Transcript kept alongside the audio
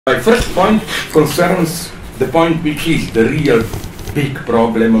My first point concerns the point which is the real big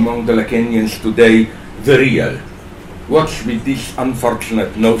problem among the Lacanians today, the real. What's with this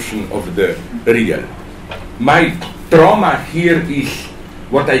unfortunate notion of the real? My trauma here is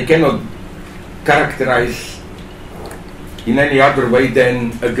what I cannot characterize in any other way than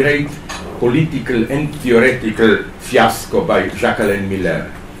a great political and theoretical fiasco by Jacques-Alain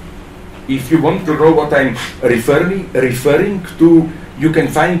Miller. If you want to know what I'm referring to, you can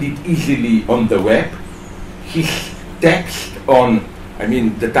find it easily on the web. His text on,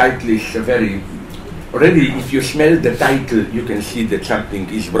 the title is a very, already if you smell the title, you can see that something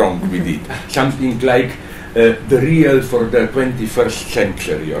is wrong with it. Something like the real for the 21st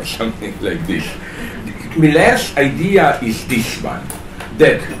century or something like this. Miller's idea is this one,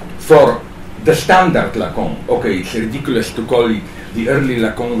 that for the standard Lacan, okay, it's ridiculous to call it the early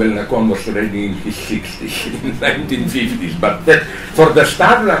Lacan, well, Lacan was already in his 60s, in 1950s, but that for the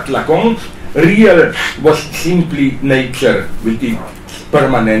standard Lacan, real was simply nature with its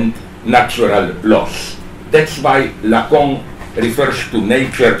permanent natural laws. That's why Lacan refers to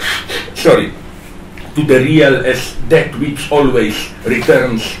nature, to the real as that which always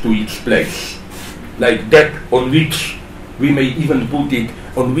returns to its place, like that on which we may even put it,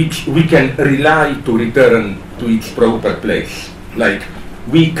 on which we can rely to return to its proper place. Like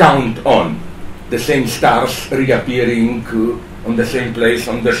we count on the same stars reappearing on the same place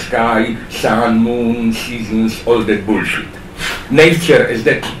on the sky, sun, moon, seasons, all that bullshit. Nature is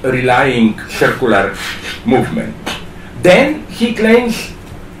that relying circular movement. Then he claims,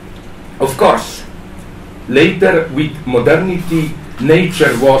 of course, later with modernity,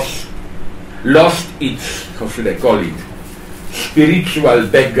 nature was lost its, how should I call it, spiritual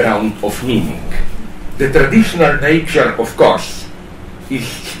background of meaning. The traditional nature, of course, is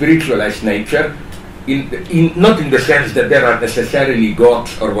spiritualized nature, not in the sense that there are necessarily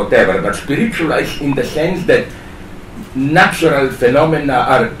gods or whatever, but spiritualized in the sense that natural phenomena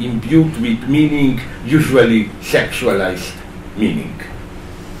are imbued with meaning, usually sexualized meaning.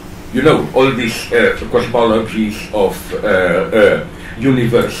 You know, all these cosmologies of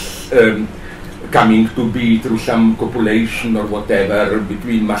universe coming to be through some copulation or whatever,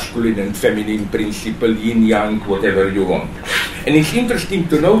 between masculine and feminine principle, yin-yang, whatever you want. And it's interesting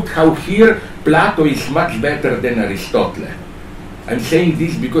to note how here Plato is much better than Aristotle. I'm saying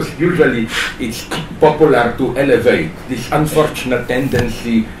this because usually it's popular to elevate this unfortunate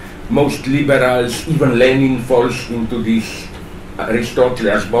tendency. Most liberals, even Lenin, falls into this Aristotle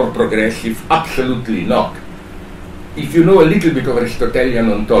as more progressive. Absolutely not. If you know a little bit of Aristotelian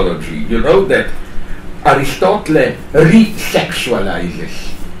ontology, you know that Aristotle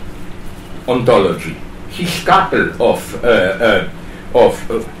re-sexualizes ontology. His couple of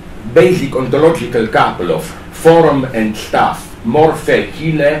basic ontological couple of form and stuff, morphe,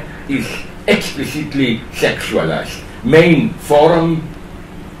 hyle, is explicitly sexualized. Main form,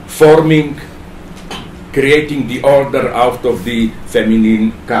 forming, creating the order out of the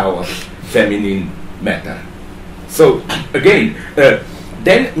feminine chaos, feminine matter. So, again,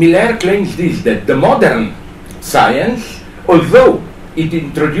 then Miller claims this, that the modern science, although it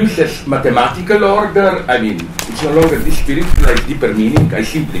introduces mathematical order, it's no longer this spiritualized deeper meaning, I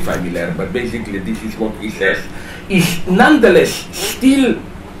simplify Miller, but basically this is what he says, is nonetheless still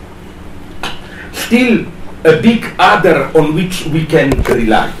a big other on which we can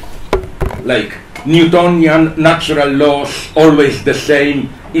rely. Like Newtonian natural laws, always the same,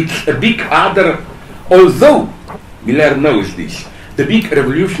 it's a big other, although Miller knows this. The big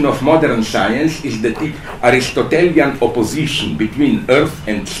revolution of modern science is the Aristotelian opposition between earth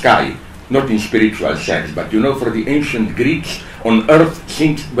and sky, not in spiritual sense, but for the ancient Greeks, on earth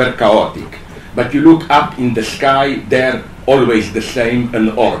things were chaotic. But you look up in the sky, they're always the same, an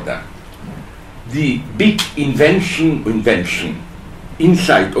order. The big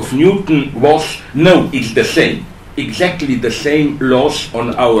insight of Newton was, no, it's the same. Exactly the same laws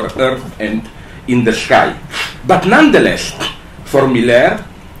on our earth and in the sky. But nonetheless, for Miller,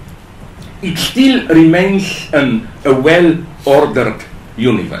 it still remains a well-ordered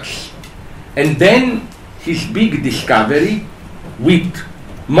universe. And then his big discovery with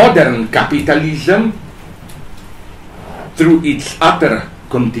modern capitalism, through its utter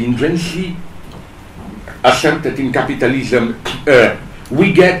contingency, asserted in capitalism,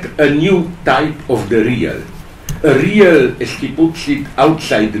 we get a new type of the real. A real, as he puts it,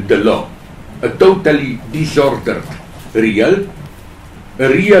 outside the law. A totally disordered real. A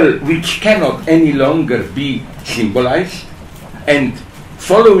real which cannot any longer be symbolized. And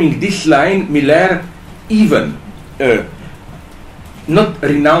following this line, Miller even not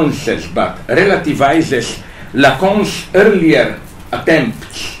renounces but relativizes Lacan's earlier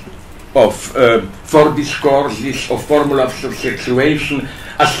attempts of for discourses of formulas of sexuation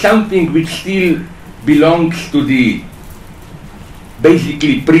as something which still belongs to the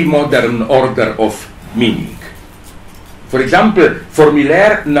basically pre-modern order of meaning. For example, for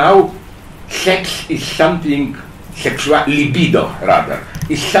Miller now, sex is something, libido rather,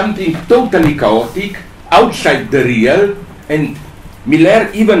 is something totally chaotic, outside the real, and Miller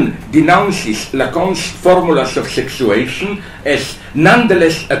even denounces Lacan's formulas of sexuation as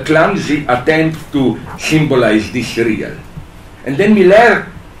nonetheless a clumsy attempt to symbolize this real. And then Miller,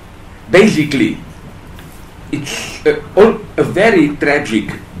 basically, it's a very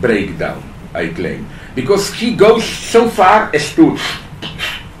tragic breakdown, I claim, because he goes so far as to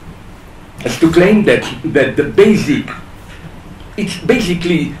claim that the basic, it's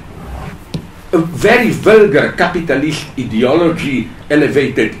basically a very vulgar capitalist ideology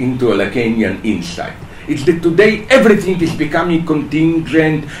elevated into a Lacanian insight. It's that today everything is becoming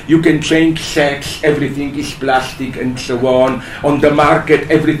contingent, you can change sex, everything is plastic and so on. On the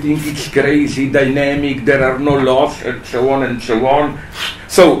market everything is crazy, dynamic, there are no laws and so on and so on.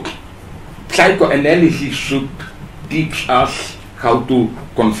 So psychoanalysis should teach us how to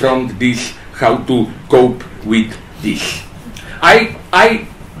confront this, how to cope with this. I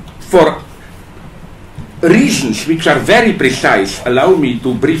for reasons which are very precise, allow me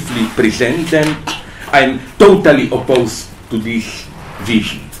to briefly present them. I'm totally opposed to this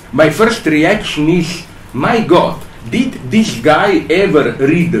vision. My first reaction is, my God, did this guy ever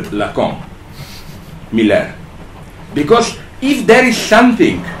read Lacan? Miller? Because if there is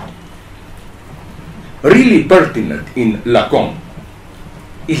something really pertinent in Lacan,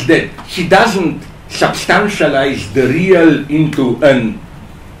 is that he doesn't substantialize the real into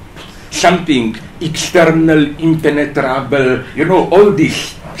something external, impenetrable, you know, all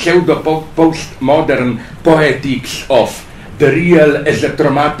this pseudo-postmodern poetics of the real as a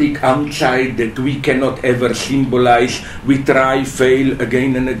traumatic outside that we cannot ever symbolize. We try, fail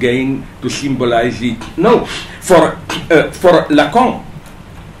again and again to symbolize it. No, for Lacan,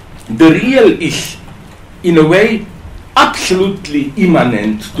 the real is, in a way, absolutely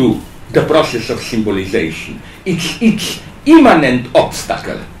immanent to the process of symbolization. It's immanent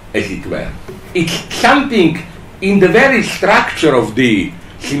obstacle, as it were. It's something in the very structure of the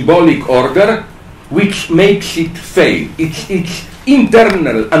symbolic order which makes it fail. It's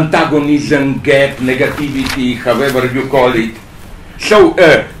internal antagonism, gap, negativity, however you call it. So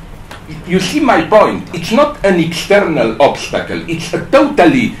you see my point. It's not an external obstacle. It's a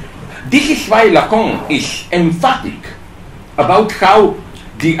totally... This is why Lacan is emphatic about how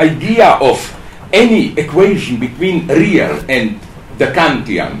the idea of any equation between real and the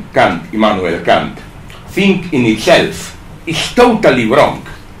Kantian, Immanuel Kant, think in itself, is totally wrong.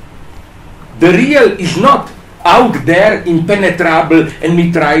 The real is not out there, impenetrable, and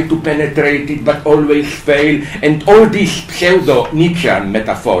we try to penetrate it but always fail, and all this pseudo-Nietzschean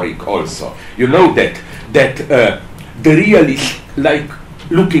metaphoric also. You know that the real is like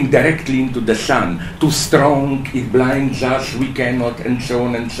looking directly into the sun, too strong, it blinds us, we cannot, and so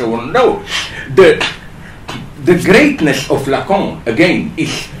on and so on. No, the greatness of Lacan, again,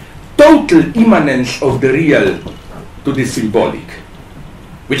 is total immanence of the real to the symbolic.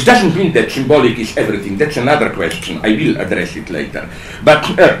 Which doesn't mean that symbolic is everything. That's another question. I will address it later. But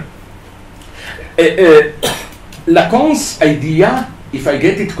Lacan's idea, if I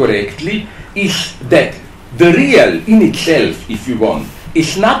get it correctly, is that the real in itself, if you want,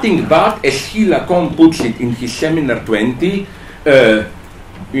 is nothing but, as he, Lacan, puts it in his Seminar 20,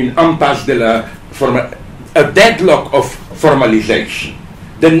 in Impasse de la a deadlock of formalization,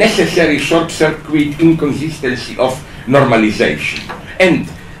 the necessary short-circuit inconsistency of normalization. And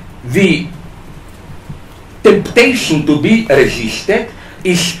the temptation to be resisted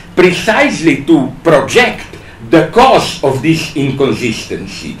is precisely to project the cause of this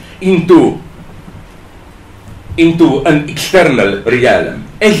inconsistency into an external realm,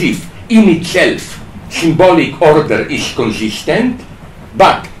 as if in itself symbolic order is consistent,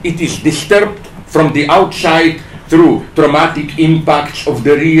 but it is disturbed from the outside through traumatic impacts of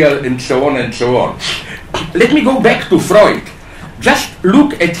the real, and so on and so on. Let me go back to Freud. Just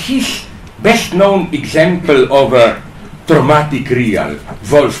look at his best-known example of a traumatic real,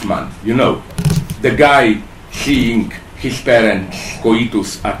 Wolfman, you know, the guy seeing his parents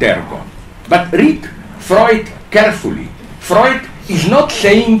coitus a tergo. But read Freud carefully. Freud is not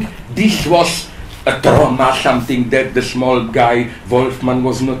saying this was a trauma, something that the small guy Wolfman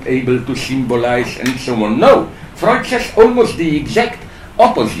was not able to symbolize, and so on. No, Freud says almost the exact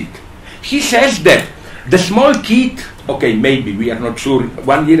opposite. He says that the small kid, okay, maybe, we are not sure,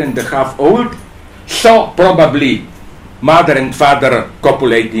 1.5 years old, saw probably mother and father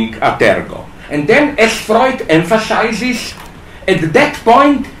copulating a tergo. And then, as Freud emphasizes, at that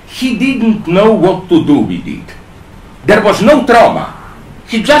point, he didn't know what to do with it. There was no trauma.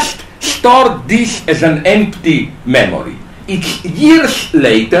 He just stored this as an empty memory. It's years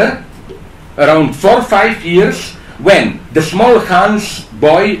later, around 4 or 5 years, when the small Hans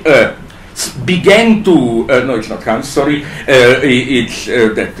boy began to, no, it's not Hans, sorry, it's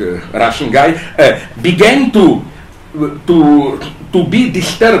that Russian guy, began to be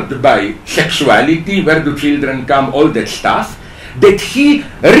disturbed by sexuality, where do children come, all that stuff, that he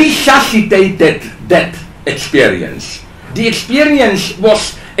resuscitated that experience. The experience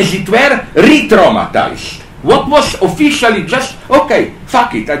was, as it were, re-traumatized. What was officially just, okay,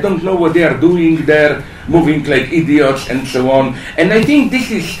 fuck it, I don't know what they are doing there, moving like idiots and so on. And I think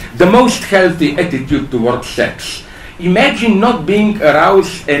this is the most healthy attitude towards sex. Imagine not being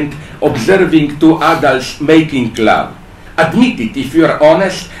aroused and observing two adults making love. Admit it, if you are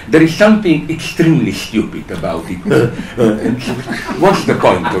honest, there is something extremely stupid about it. What's the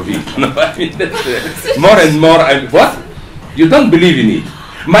point of it? No, I mean, that's, more and more, what? You don't believe in it.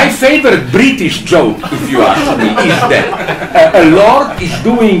 My favorite British joke, if you ask me, is that a lord is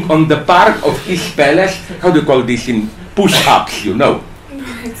doing on the park of his palace, how do you call this in push-ups, you know?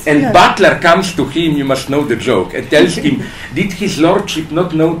 And butler comes to him, you must know the joke, and tells him, did his lordship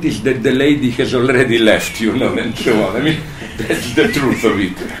not notice that the lady has already left, you know, and so on. I mean, that's the truth of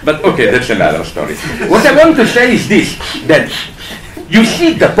it. But okay, that's another story. What I want to say is this, that you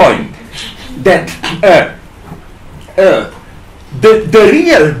see the point, that the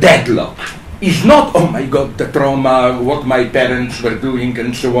real deadlock is not, oh my God, the trauma, what my parents were doing,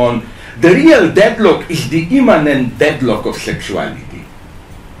 and so on. The real deadlock is the immanent deadlock of sexuality.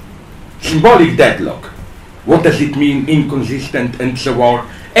 Symbolic deadlock. What does it mean, inconsistent, and so on?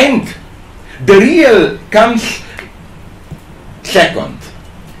 And the real comes second.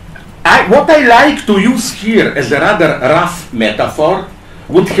 What I like to use here as a rather rough metaphor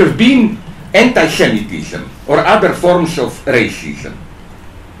would have been anti-Semitism or other forms of racism.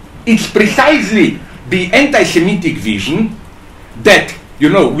 It's precisely the anti-Semitic vision that, you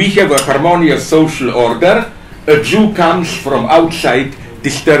know, we have a harmonious social order, a Jew comes from outside,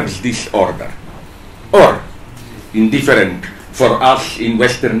 disturbs this order. Or, indifferent for us in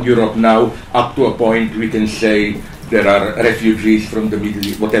Western Europe now, up to a point we can say there are refugees from the Middle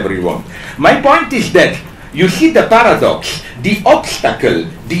East, whatever you want. My point is that you see the paradox, the obstacle,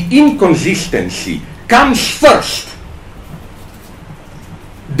 the inconsistency comes first.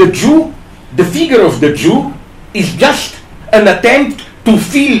 The Jew, the figure of the Jew is just an attempt to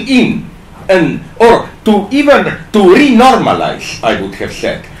fill in or to even to renormalize, I would have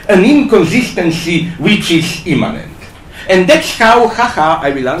said, an inconsistency which is immanent. And that's how, haha,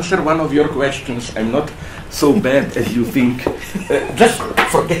 I will answer one of your questions. I'm not so bad as you think. Just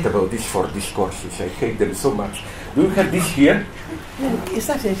forget about this for discourses. I hate them so much. Do you have this here? Is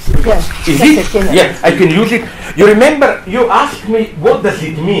that it? Yeah. Is it? Yeah, I can use it. You remember, you asked me, what does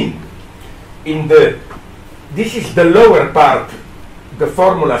it mean? This is the lower part, the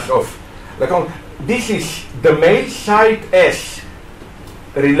formulas of Lacan. This is the male side S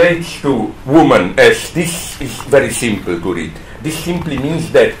relates to woman S. This is very simple to read. This simply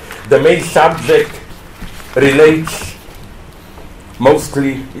means that the male subject relates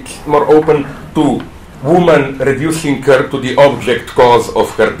mostly, it's more open to woman, reducing her to the object cause of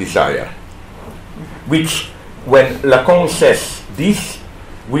her desire. Which, when Lacan says this,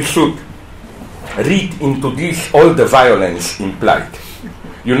 we should read into this all the violence implied.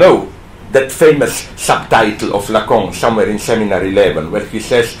 You know, that famous subtitle of Lacan somewhere in Seminar 11, where he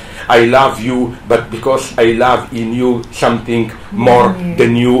says, I love you, but because I love in you something more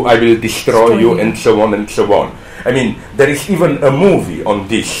than you, I will destroy you, and so on and so on. I mean, there is even a movie on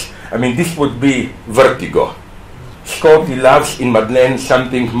this. I mean, this would be Vertigo. Scotty loves in Madeleine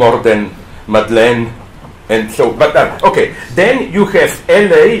something more than Madeleine, and so, but okay. Then you have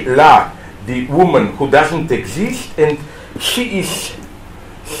La, the woman who doesn't exist, and she is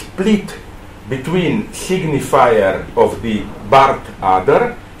split between signifier of the barred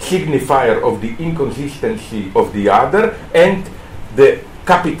other, signifier of the inconsistency of the other, and the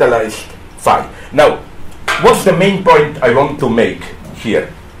capitalized phi. Now, what's the main point I want to make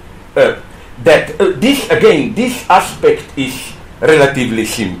here? This aspect is relatively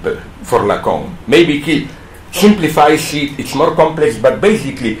simple for Lacan. Maybe he simplifies it, it's more complex, but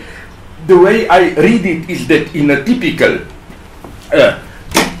basically the way I read it is that in a typical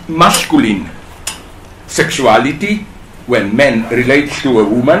masculine sexuality, when man relates to a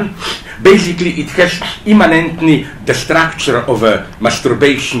woman, basically it has immanently the structure of a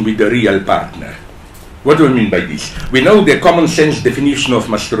masturbation with a real partner. What do I mean by this? We know the common sense definition of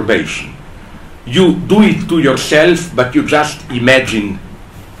masturbation. You do it to yourself, but you just imagine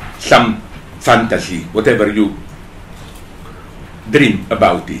some fantasy, whatever you dream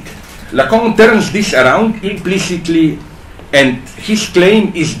about it. Lacan turns this around implicitly, and his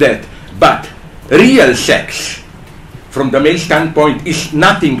claim is that, but real sex, from the male standpoint, is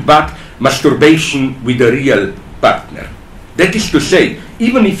nothing but masturbation with a real partner. That is to say,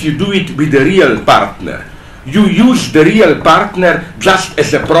 even if you do it with a real partner, you use the real partner just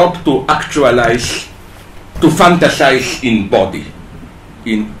as a prop to actualize, to fantasize in a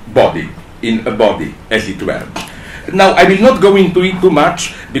body, as it were. Now, I will not go into it too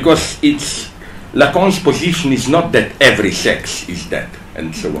much, because Lacan's position is not that every sex is that,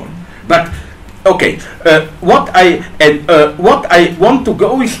 and so on. But, okay, what I want to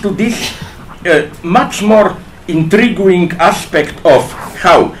go is to this much more intriguing aspect of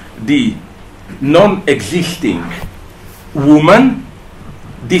how the non-existing woman,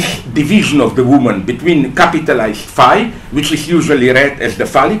 this division of the woman between capitalized phi, which is usually read as the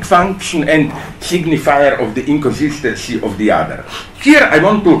phallic function, and signifier of the inconsistency of the other. Here I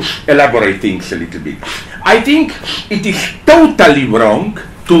want to elaborate things a little bit. I think it is totally wrong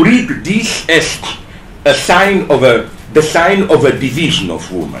to read this as a sign of the sign of a division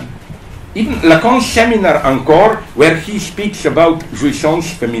of woman. Even Lacan's seminar Encore, where he speaks about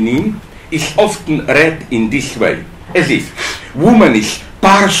jouissance féminine, is often read in this way, as if woman is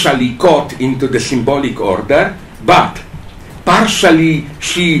partially caught into the symbolic order, but partially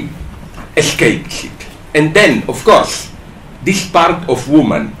she escapes it. And then, of course, this part of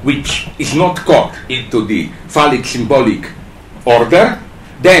woman, which is not caught into the phallic symbolic order,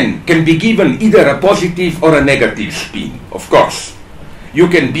 then can be given either a positive or a negative spin, of course. You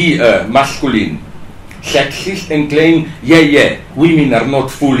can be a masculine sexist and claim, yeah, women are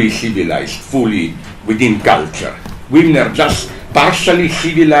not fully civilized, fully within culture. Women are just partially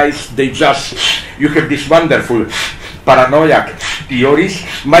civilized, you have this wonderful paranoiac theories.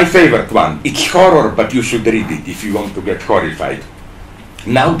 My favorite one, it's horror, but you should read it if you want to get horrified.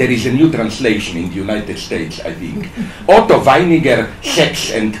 Now there is a new translation in the United States, I think. Otto Weininger,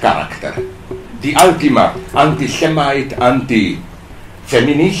 Sex and Character. The ultimate anti-Semite,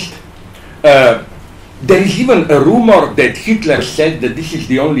 anti-feminist. There is even a rumor that Hitler said that this is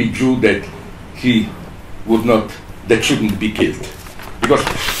the only Jew that that shouldn't be killed. Because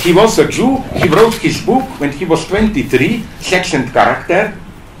he was a Jew, he wrote his book when he was 23, Sex and Character,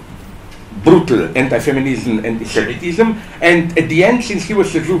 brutal anti-feminism, anti-Semitism, and at the end, since he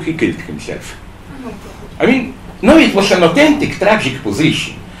was a Jew, he killed himself. I mean, no, it was an authentic, tragic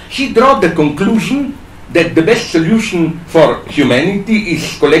position. He drew the conclusion that the best solution for humanity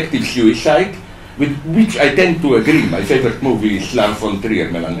is collective suicide, with which I tend to agree. My favorite movie is Lars von Trier,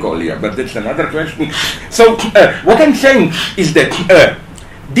 Melancholia, but that's another question. So what I'm saying is that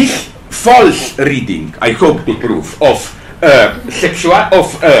this false reading, I hope to prove, of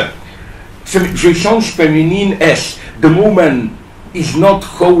jouissance féminine as the woman is not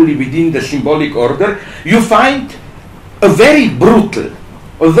wholly within the symbolic order, you find a very brutal,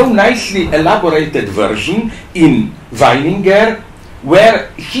 although nicely elaborated version in Weininger, where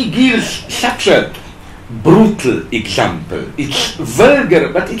he gives such a brutal example. It's vulgar,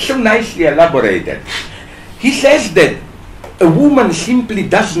 but it's so nicely elaborated. He says that a woman simply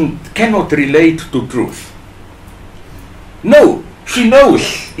cannot relate to truth. No, she knows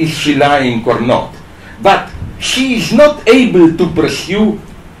if she's lying or not, but she is not able to pursue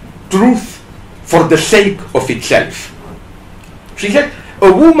truth for the sake of itself. She said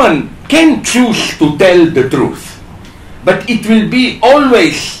a woman can choose to tell the truth, but it will be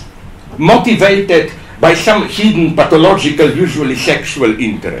always motivated by some hidden pathological, usually sexual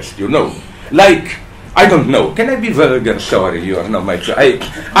interest, you know. Like, I don't know, can I be vulgar? Sorry, you are not my child.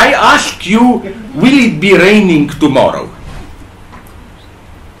 I ask you, will it be raining tomorrow?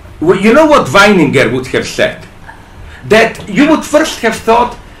 Well, you know what Weininger would have said? That you would first have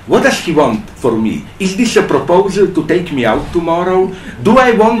thought, what does he want for me? Is this a proposal to take me out tomorrow? Do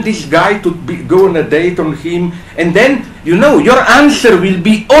I want this guy to go on a date on him? And then, you know, your answer will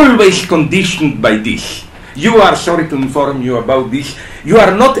be always conditioned by this. You are, sorry to inform you about this, you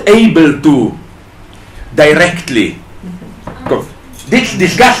are not able to directly, this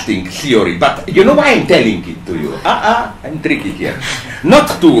disgusting theory, but you know why I'm telling it to you? I'm tricky here.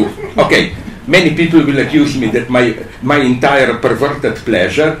 Not to, okay, many people will accuse me that my entire perverted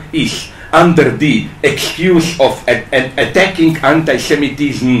pleasure is under the excuse of attacking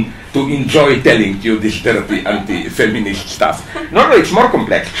anti-Semitism to enjoy telling you this dirty anti-feminist stuff. No, it's more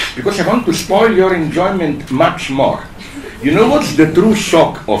complex, because I want to spoil your enjoyment much more. You know what's the true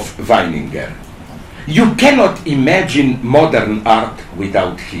shock of Weininger? You cannot imagine modern art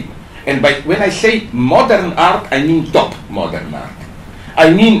without him. And when I say modern art, I mean top modern art. I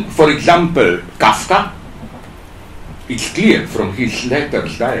mean, for example, Kafka. It's clear from his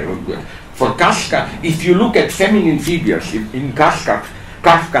letters, dialogue. For Kafka, if you look at feminine figures in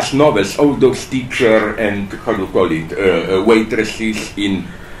Kafka's novels, all those teacher and, how do you call it, waitresses in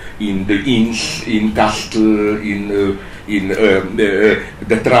the inns, in Castle, in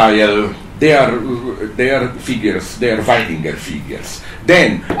the trial, they are figures, they are Weininger figures.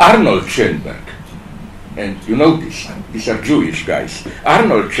 Then Arnold Schoenberg, and you notice, these are Jewish guys,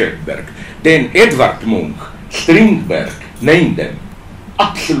 Arnold Schoenberg, then Edvard Munch, Strindberg, name them.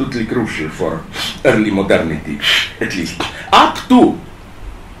 Absolutely crucial for early modernity, at least. Up to,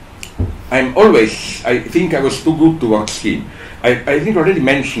 I think I was too good towards him. I think I already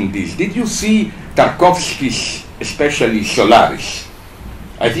mentioned this. Did you see Tarkovsky's, especially Solaris?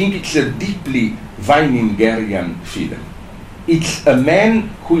 I think it's a deeply Weiningerian film. It's a man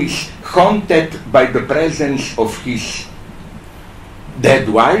who is haunted by the presence of his dead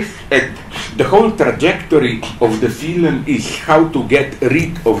wife, and the whole trajectory of the film is how to get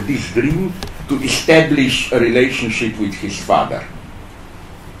rid of this dream to establish a relationship with his father.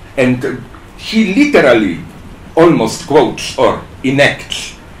 And he literally almost quotes or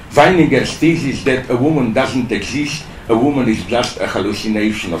enacts Weininger's thesis that a woman doesn't exist, a woman is just a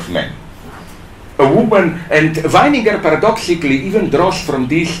hallucination of men. A woman, and Weininger paradoxically even draws from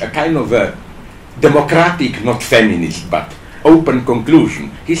this a kind of a democratic, not feminist, but open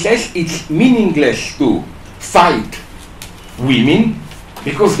conclusion. He says it's meaningless to fight women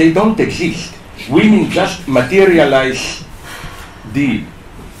because they don't exist. Women just materialize the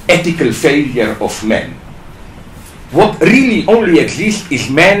ethical failure of men. What really only exists is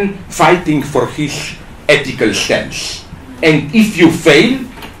man fighting for his ethical stance. And if you fail,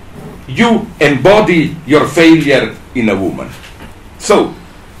 you embody your failure in a woman. So,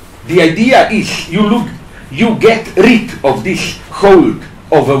 the idea is you get rid of this hold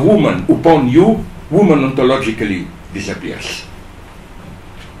of a woman upon you, woman ontologically disappears.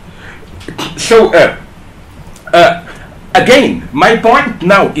 So, again, my point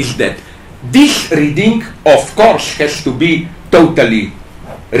now is that this reading, of course, has to be totally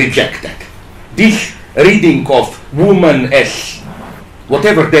rejected. This reading of woman as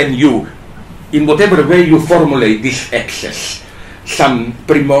whatever then you, in whatever way you formulate this excess, some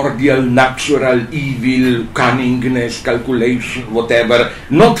primordial, natural, evil, cunningness, calculation, whatever,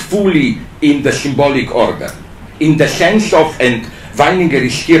 not fully in the symbolic order, in the sense of, and Weininger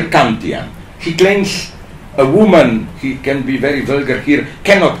is here Kantian, he claims a woman, he can be very vulgar here,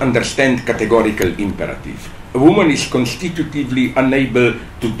 cannot understand categorical imperative. A woman is constitutively unable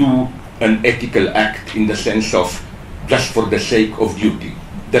to do an ethical act in the sense of just for the sake of duty.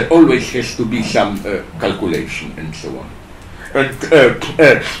 There always has to be some calculation and so on.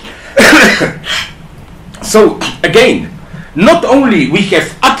 So again, not only we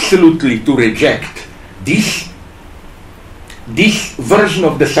have absolutely to reject this version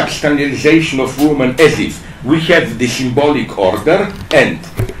of the substantialization of woman as if we have the symbolic order and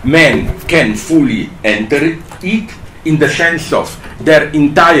men can fully enter it in the sense of their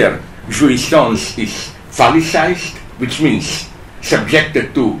entire jouissance is phallicized, which means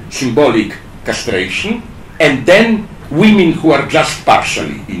subjected to symbolic castration, and then women who are just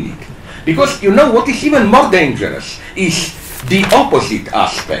partially in it. Because you know what is even more dangerous is the opposite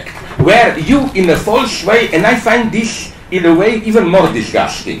aspect, where you in a false way, and I find this in a way even more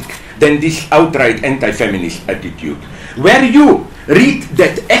disgusting than this outright anti-feminist attitude, where you read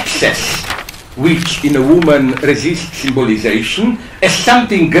that excess which in a woman resists symbolization as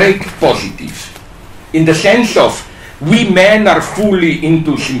something great positive, in the sense of we men are fully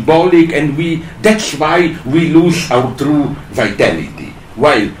into symbolic and that's why we lose our true vitality.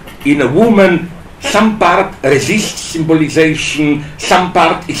 While in a woman, some part resists symbolization, some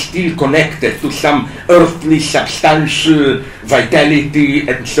part is still connected to some earthly, substantial vitality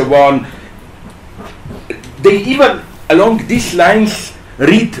and so on. They even, along these lines,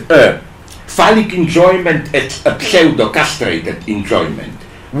 read phallic enjoyment as a pseudo-castrated enjoyment.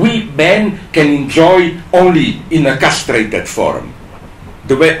 We men can enjoy only in a castrated form.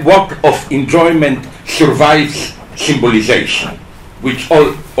 The way, what of enjoyment survives symbolization, which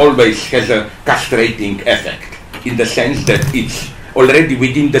always has a castrating effect, in the sense that it's already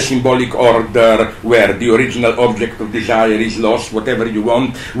within the symbolic order where the original object of desire is lost, whatever you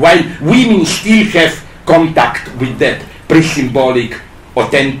want, while women still have contact with that pre-symbolic,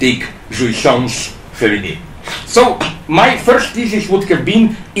 authentic jouissance féminine. So my first thesis would have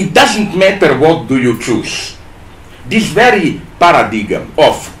been, it doesn't matter what do you choose. This very paradigm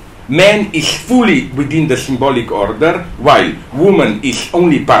of man is fully within the symbolic order, while woman is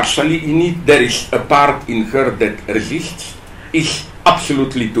only partially in it, there is a part in her that resists, is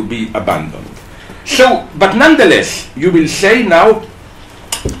absolutely to be abandoned. So, but nonetheless, you will say now,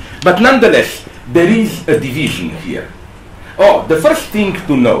 but nonetheless, there is a division here. Oh, the first thing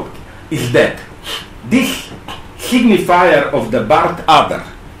to note is that this signifier of the barred other,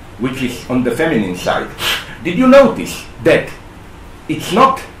 which is on the feminine side, did you notice that it's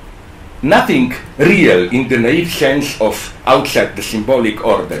nothing real in the naive sense of outside the symbolic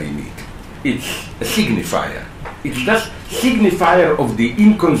order in it? It's a signifier. It's just signifier of the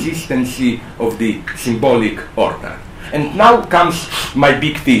inconsistency of the symbolic order. And now comes my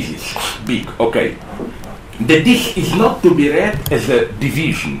big thesis. Big, okay. That this is not to be read as a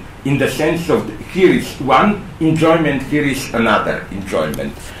division in the sense of here is one enjoyment, here is another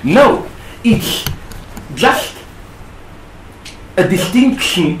enjoyment. No, it's just a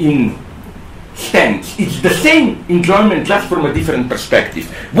distinction in stance. It's the same enjoyment just from a different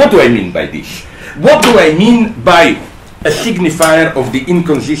perspective. What do I mean by this? What do I mean by a signifier of the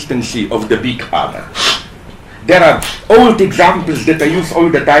inconsistency of the big other? There are old examples that I use all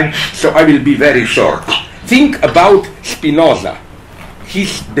the time, so I will be very short. Think about Spinoza,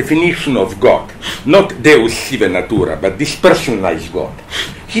 his definition of God, not Deus sive natura, but this personalized God.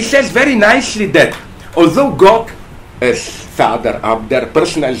 He says very nicely that although God, as Father up there,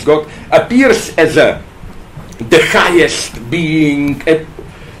 personalized God, appears as the highest being, a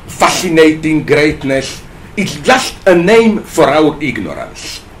fascinating greatness, it's just a name for our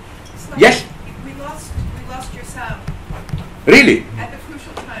ignorance. Yes? We lost your sound. Really? At the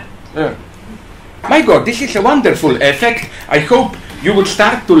crucial time. Yeah. My God, this is a wonderful effect. I hope you would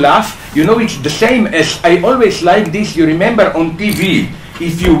start to laugh. You know, it's the same as I always like this. You remember on TV,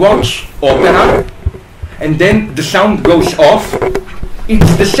 if you watch opera and then the sound goes off,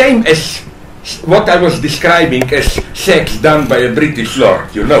 it's the same as what I was describing as sex done by a British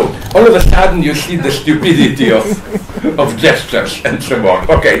lord, you know. All of a sudden you see the stupidity of gestures and so on.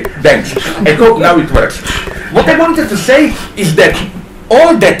 Okay, thanks. I hope now it works. What I wanted to say is that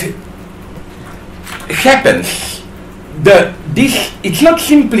all that happens, it's not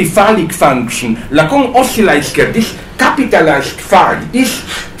simply phallic function. Lacan oscillates here. This capitalized phall is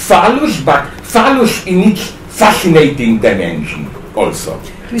phallus, but phallus in its fascinating dimension also.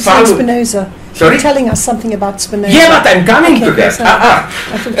 You said Spinoza. Sorry? You're telling us something about Spinoza. Yeah, but I'm coming to that.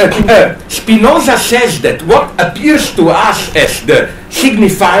 Spinoza says that what appears to us as the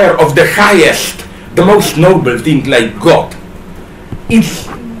signifier of the highest, the most noble thing like God, is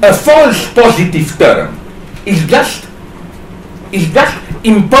a false positive term. It's just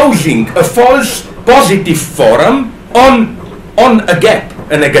imposing a false positive form on a gap,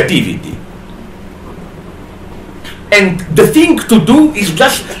 a negativity. And the thing to do is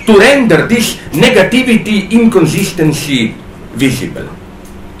just to render this negativity, inconsistency visible.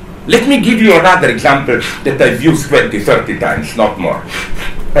 Let me give you another example that I've used 20, 30 times, not more.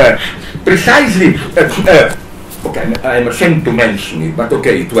 Precisely, okay, I'm ashamed to mention it, but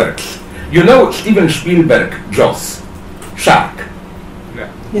okay, it works. You know Steven Spielberg, Jaws, shark. Yeah.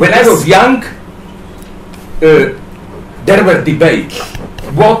 When I was young, there were debates.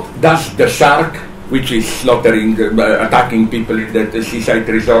 What does the shark, which is slaughtering, attacking people in the seaside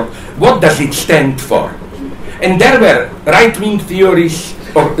resort, what does it stand for? And there were right-wing theories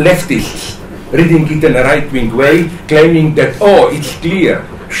or leftists reading it in a right-wing way, claiming that, oh, it's clear,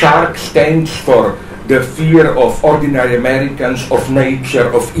 shark stands for the fear of ordinary Americans, of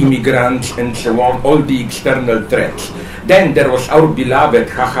nature, of immigrants, and so on, all the external threats. Then there was our beloved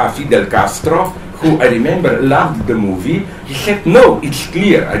Fidel Castro, who I remember loved the movie. He said, no, it's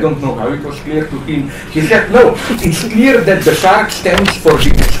clear. I don't know how it was clear to him. He said, no, it's clear that the shark stands for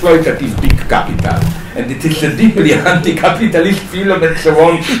the exploitative big capital. And it is a deeply anti-capitalist film and so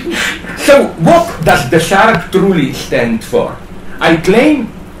on. So what does the shark truly stand for? I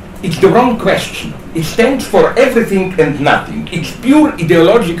claim it's the wrong question. It stands for everything and nothing. It's pure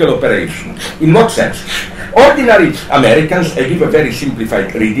ideological operation. In what sense? Ordinary Americans, I give a very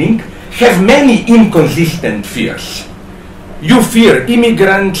simplified reading, have many inconsistent fears. You fear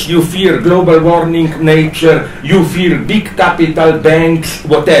immigrants, you fear global warming, nature, you fear big capital, banks,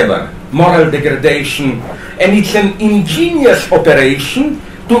 whatever, moral degradation. And it's an ingenious operation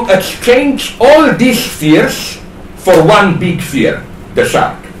to exchange all these fears for one big fear, the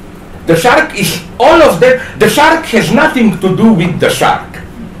shark. The shark is all of that. The shark has nothing to do with the shark.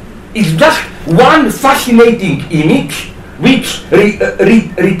 It's just one fascinating image which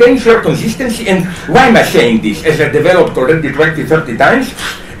retains your consistency. And why am I saying this? As I developed already 20, 30 times,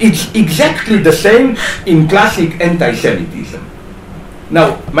 it's exactly the same in classic anti-Semitism.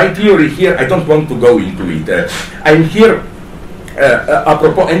 Now, my theory here, I don't want to go into it. I'm here,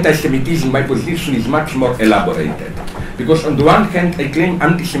 apropos anti-Semitism, my position is much more elaborated. Because on the one hand, I claim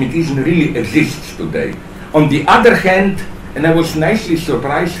anti-Semitism really exists today. On the other hand, and I was nicely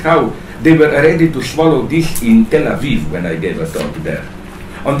surprised how they were ready to swallow this in Tel Aviv when I gave a talk there.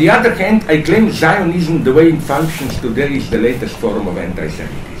 On the other hand, I claim Zionism, the way it functions today, is the latest form of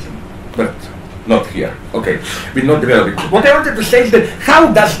anti-Semitism. But not here. Okay, we'll not develop it. What I wanted to say is that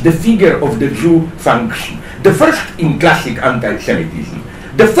how does the figure of the Jew function? The first in classic anti-Semitism,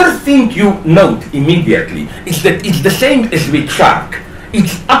 the first thing you note immediately is that it's the same as with shark.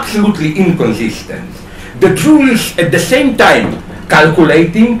 It's absolutely inconsistent. The Jew is at the same time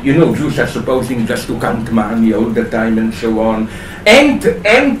calculating, you know, Jews are supposing just to count money all the time and so on, and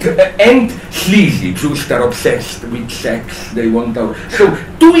sleazy. Jews are obsessed with sex, they want out. So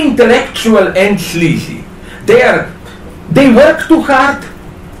too intellectual and sleazy. They work too hard.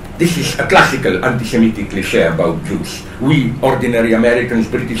 This is a classical anti-Semitic cliché about Jews. We, ordinary Americans,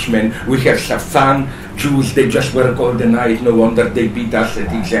 British men, we have some fun. Jews, they just work all the night, no wonder they beat us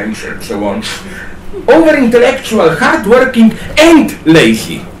at exams and so on. Over-intellectual, hard-working, and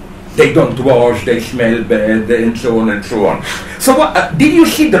lazy. They don't wash, they smell bad, and so on and so on. So did you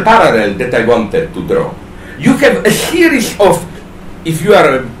see the parallel that I wanted to draw? You have a series of, if you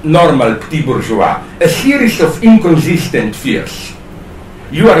are a normal petit bourgeois, a series of inconsistent fears.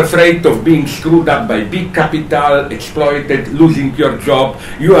 You are afraid of being screwed up by big capital, exploited, losing your job.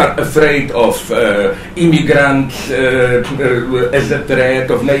 You are afraid of immigrants as a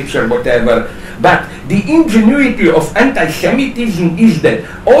threat of nature, whatever. But the ingenuity of anti-Semitism is that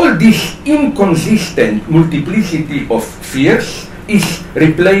all this inconsistent multiplicity of fears is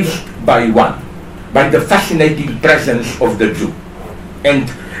replaced by one, by the fascinating presence of the Jew. And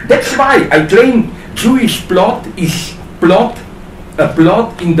that's why I claim Jewish plot is a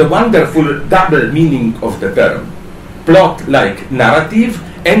plot in the wonderful double meaning of the term. Plot like narrative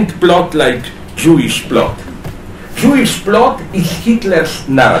and plot like Jewish plot. Jewish plot is Hitler's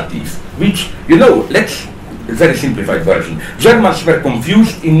narrative, which, you know, let's, a very simplified version. Germans were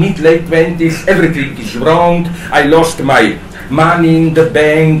confused in mid-late 20s, everything is wrong, I lost my money in the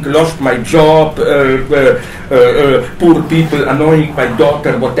bank, lost my job, poor people annoying my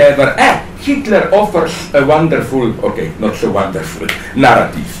daughter, whatever. Hitler offers a wonderful, okay, not so wonderful,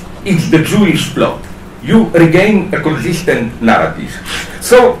 narrative. It's the Jewish plot. You regain a consistent narrative.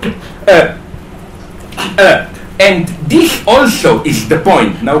 So, and this also is the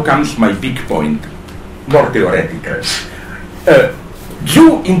point. Now comes my big point, more theoretical.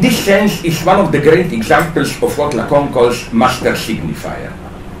 Jew, in this sense, is one of the great examples of what Lacan calls master signifier.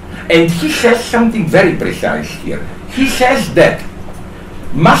 And he says something very precise here. He says that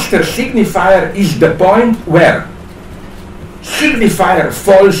master signifier is the point where signifier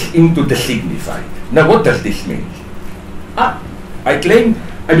falls into the signified. Now, what does this mean? I claim,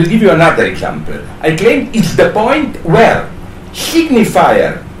 I will give you another example. I claim it's the point where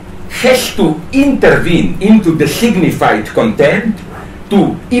signifier has to intervene into the signified content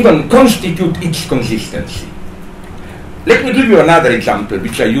to even constitute its consistency. Let me give you another example,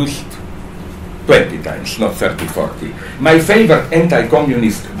 which I used 20 times, not 30, 40. My favorite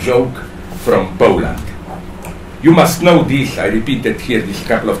anti-communist joke from Poland. You must know this, I repeated here this a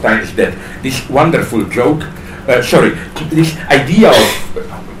couple of times, that this wonderful joke, this idea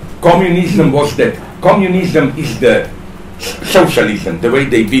of communism was that communism is the socialism, the way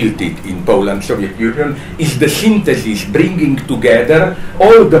they built it in Poland, Soviet Union, is the synthesis, bringing together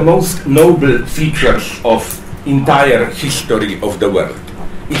all the most noble features of entire history of the world.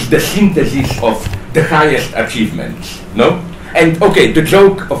 It's the synthesis of the highest achievements, no? And okay, the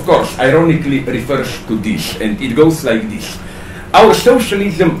joke, of course, ironically refers to this, and it goes like this. Our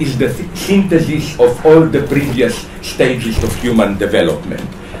socialism is the synthesis of all the previous stages of human development.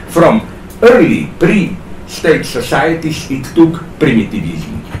 From early pre-state societies, it took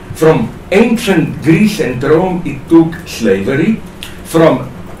primitivism. From ancient Greece and Rome, it took slavery. From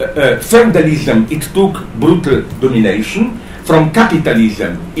feudalism, it took brutal domination. From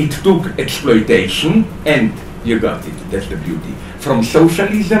capitalism, it took exploitation, and you got it, that's the beauty. From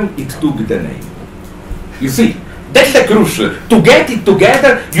socialism, it took the name. You see, that's the crucial. To get it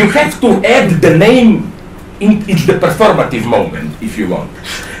together, you have to add the name. It's the performative moment, if you want.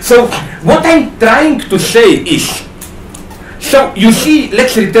 So, what I'm trying to say is, so you see,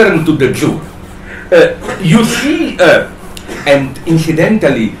 let's return to the Jew. You see, and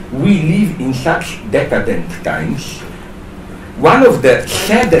incidentally, we live in such decadent times. One of the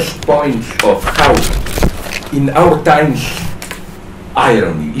saddest points of how, in our times,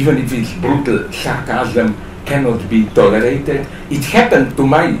 irony, even if it's brutal sarcasm, cannot be tolerated. It happened to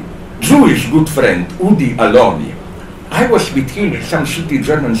my Jewish good friend, Udi Aloni. I was with him in some city,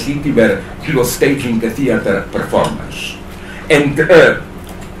 German city, where he was staging a theater performance. And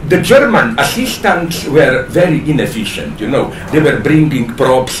the German assistants were very inefficient, you know. They were bringing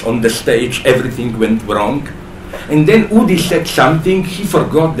props on the stage, everything went wrong. And then Udi said something, he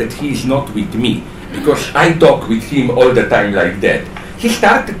forgot that he is not with me, because I talk with him all the time like that. He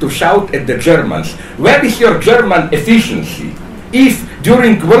started to shout at the Germans, where is your German efficiency? If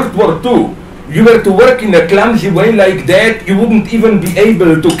during World War II you were to work in a clumsy way like that, you wouldn't even be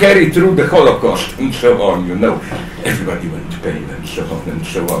able to carry through the Holocaust, and so on, you know. Everybody went pale, and so on, and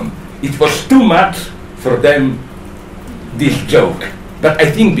so on. It was too much for them, this joke. But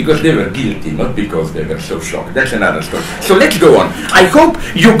I think because they were guilty, not because they were so shocked. That's another story. So let's go on. I hope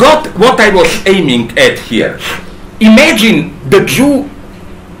you got what I was aiming at here. Imagine the Jew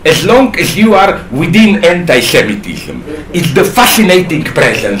as long as you are within anti-Semitism. It's the fascinating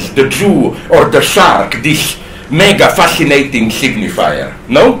presence, the Jew or the shark, this mega fascinating signifier,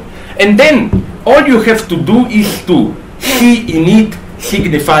 no? And then all you have to do is to see in it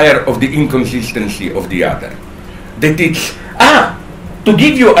signifier of the inconsistency of the other. That it's, to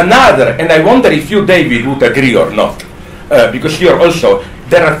give you another, and I wonder if you, David, would agree or not, because you're also,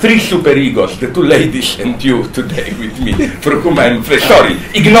 there are three superegos, the two ladies and you today with me, for whom I'm sorry,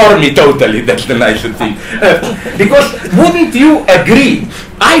 ignore me totally, that's the nicer thing. Because wouldn't you agree,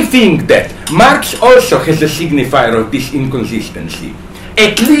 I think that Marx also has a signifier of this inconsistency,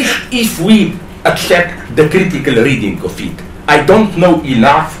 at least if we accept the critical reading of it. I don't know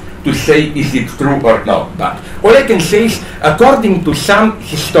enough to say is it true or not, but all I can say is, according to some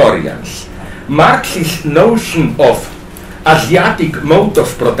historians, Marx's notion of Asiatic mode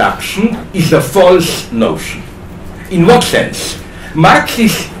of production is a false notion. In what sense?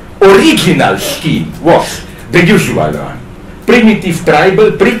 Marx's original scheme was the usual one. Primitive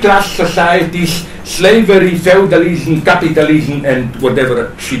tribal, pre-class societies, slavery, feudalism, capitalism, and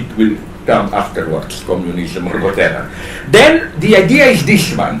whatever shit will come afterwards, communism or whatever. Then the idea is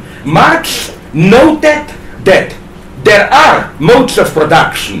this one. Marx noted that there are modes of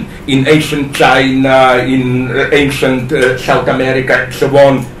production in ancient China, in ancient South America, and so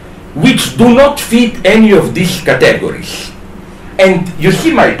on, which do not fit any of these categories. And you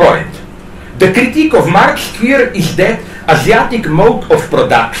see my point. The critique of Marx here is that Asiatic mode of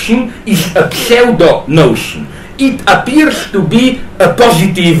production is a pseudo notion. It appears to be a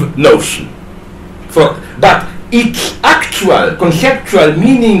positive notion. But its actual conceptual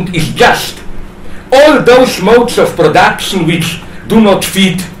meaning is just all those modes of production which do not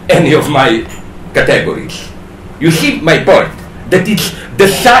fit any of my categories. You see my point, that it's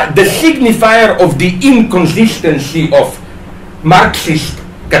the signifier of the inconsistency of Marxist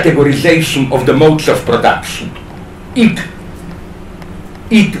categorization of the modes of production. It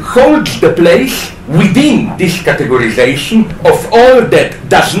holds the place within this categorization of all that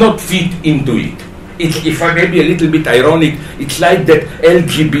does not fit into it. It's, if I may be a little bit ironic, it's like that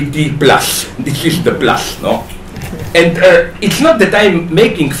LGBT plus. This is the plus, no? And it's not that I'm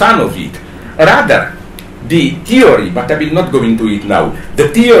making fun of it. Rather, the theory, but I will not go into it now, the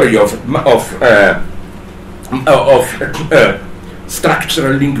theory of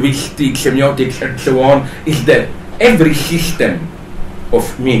structural linguistics, semiotics, and so on, is that every system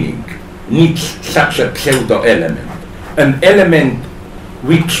of meaning needs such a pseudo-element, an element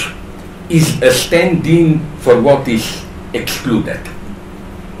which is a stand-in for what is excluded.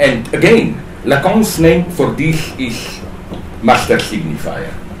 And again, Lacan's name for this is master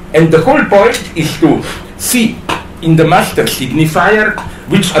signifier. And the whole point is to see in the master signifier,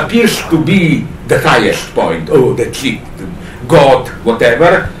 which appears to be the highest point, oh, that's it, God,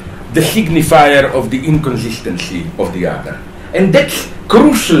 whatever, the signifier of the inconsistency of the other. And that's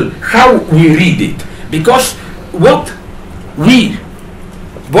crucial how we read it, because what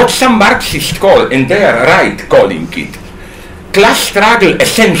some Marxists call, and they are right calling it, class struggle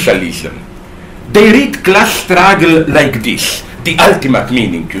essentialism. They read class struggle like this, the ultimate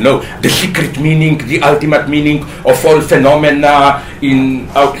meaning, you know, the secret meaning, the ultimate meaning of all phenomena in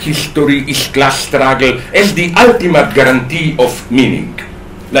our history is class struggle as the ultimate guarantee of meaning.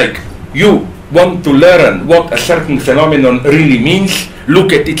 Like, you want to learn what a certain phenomenon really means,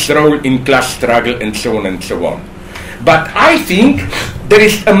 look at its role in class struggle, and so on and so on. But I think there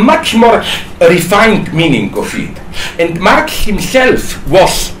is a much more refined meaning of it. And Marx himself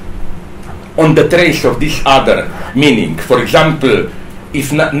was on the trace of this other meaning. For example,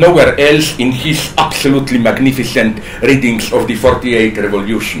 if not nowhere else, in his absolutely magnificent readings of the 48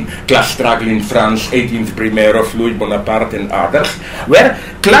 Revolution, Class Struggle in France, 18th Primaire of Louis Bonaparte and others, where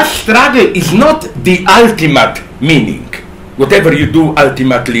class struggle is not the ultimate meaning. Whatever you do,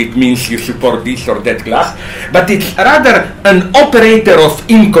 ultimately it means you support this or that class, but it's rather an operator of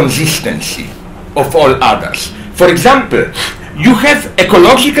inconsistency of all others. For example, you have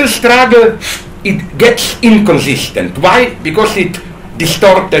ecological struggle, it gets inconsistent. Why? Because it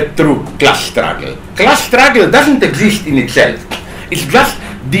distorted through class struggle. Class struggle doesn't exist in itself. It's just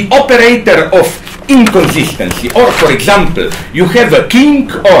the operator of inconsistency. Or, for example, you have a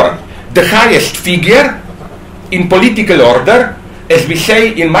king or the highest figure in political order. As we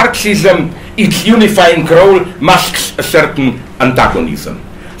say in Marxism, its unifying role masks a certain antagonism.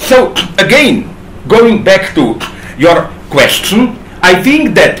 So, again, going back to your question, I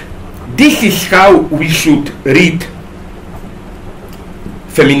think that this is how we should read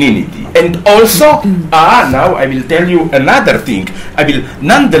femininity. And also, now I will tell you another thing. I will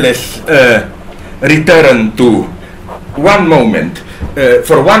nonetheless return to one moment,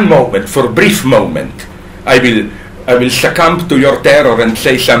 for a brief moment. I will succumb to your terror and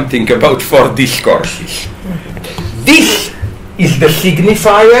say something about 4 discourses. This is the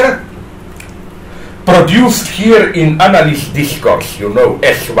signifier produced here in analyst discourse, you know,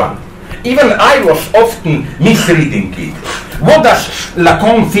 S1. Even I was often misreading it. What does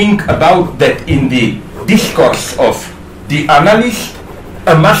Lacan think about that in the discourse of the analyst,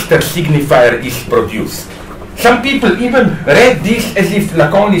 a master signifier is produced? Some people even read this as if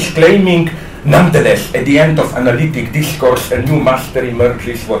Lacan is claiming, nonetheless, at the end of analytic discourse, a new master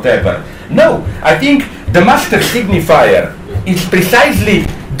emerges, whatever. No, I think the master signifier is precisely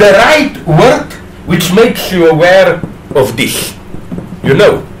the right word which makes you aware of this. You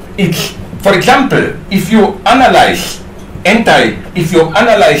know, it's, for example, if you analyze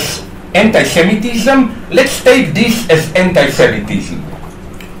anti-Semitism, let's take this as anti-Semitism.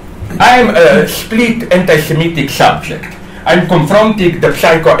 I am a split anti-Semitic subject. I'm confronting the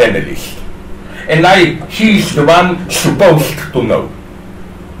psychoanalyst, and he is the one supposed to know.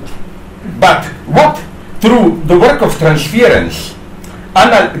 But what, through the work of transference,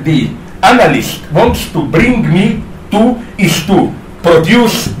 the analyst wants to bring me to is to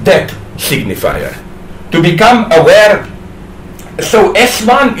produce that signifier, to become aware. So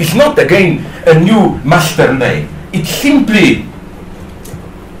S1 is not again a new master name. It's simply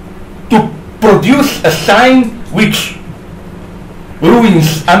to produce a sign which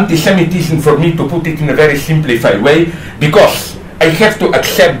ruins anti-Semitism, for me to put it in a very simplified way, because I have to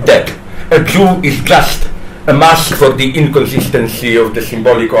accept that a Jew is just a mask for the inconsistency of the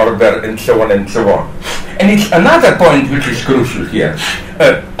symbolic order, and so on and so on. And it's another point which is crucial here.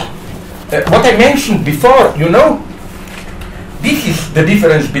 What I mentioned before, you know, this is the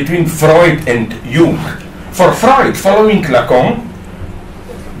difference between Freud and Jung. For Freud, following Lacan,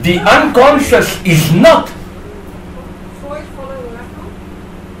 the unconscious is not... Freud following Lacan?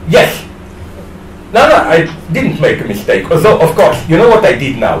 Yes. No, I didn't make a mistake. Although, of course, you know what I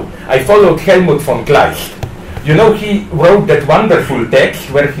did now? I followed Helmut von Kleist. You know, he wrote that wonderful text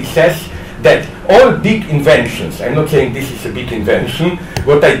where he says that all big inventions, I'm not saying this is a big invention,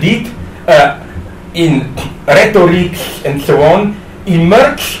 what I did in rhetoric and so on,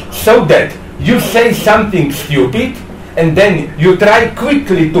 emerge so that you say something stupid and then you try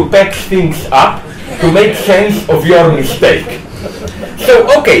quickly to patch things up to make sense of your mistake. So,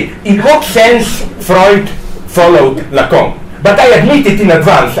 okay, in what sense Freud followed Lacan? But I admit it in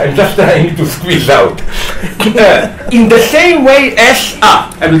advance, I'm just trying to squeeze out. In the same way as,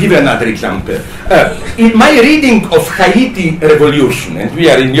 I will give you another example. In my reading of Haiti Revolution, and we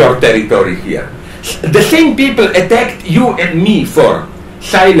are in your territory here, the same people attacked you and me for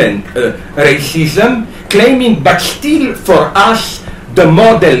silent racism, claiming, but still for us, the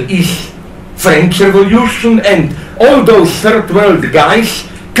model is French Revolution, and all those third world guys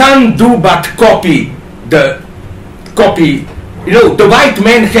can't do but copy, you know, the white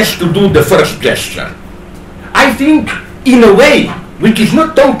man has to do the first gesture. I think, in a way, which is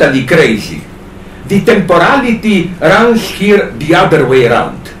not totally crazy, the temporality runs here the other way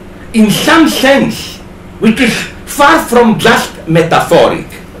around. In some sense, which is far from just metaphoric.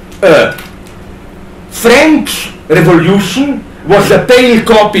 French Revolution was a pale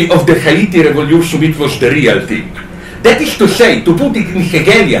copy of the Haiti Revolution, which was the real thing. That is to say, to put it in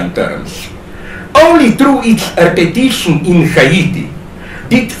Hegelian terms, only through its repetition in Haiti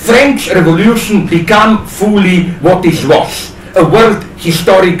did French Revolution become fully what it was, a world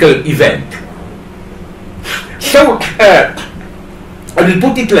historical event. So, I will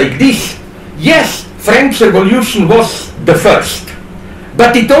put it like this. Yes, French Revolution was the first.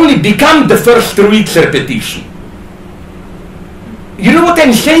 but it only becomes the first through its repetition. You know what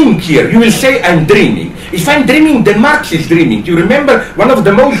I'm saying here? You will say I'm dreaming. If I'm dreaming, then Marx is dreaming. You remember one of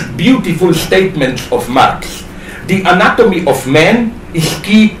the most beautiful statements of Marx. The anatomy of man is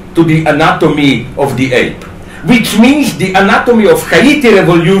key to the anatomy of the ape. Which means the anatomy of Haiti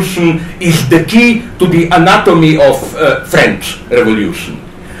Revolution is the key to the anatomy of French Revolution.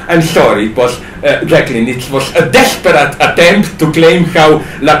 I'm sorry, it was, Jacqueline, it was a desperate attempt to claim how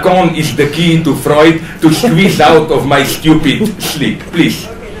Lacan is the key to Freud to squeeze out of my stupid sleep. Please.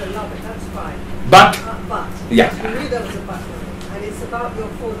 Okay, no, love it, that's fine. But, Yeah. You knew there was a but, and it's about your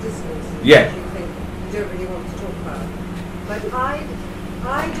full discourse. Yeah. You think you don't really want to talk about. But I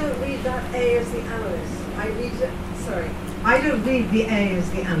don't read that A as the analyst. I read it, sorry. I don't read the A as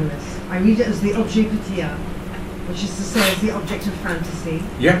the analyst. I read it as the objet quotidien, which is to say as the object of fantasy.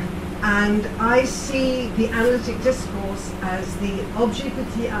 Yeah. And I see the analytic discourse as the objet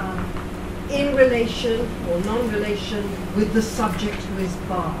quotidien in relation or non-relation with the subject who is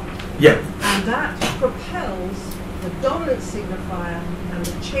barred. Yeah. And that propels the dominant signifier and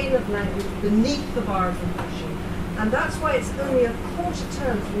the chain of language beneath the bar of inflection. And that's why it's only a quarter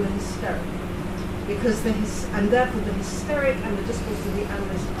term from the hysteric. Because and therefore the hysteric and the discourse of the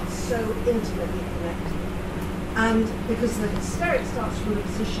analyst are so intimately connected. And because the hysteric starts from the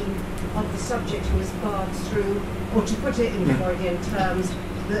position of the subject who is barred through, or to put it in Freudian terms,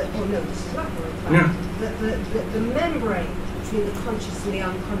 this is not Freud, the membrane between the conscious and the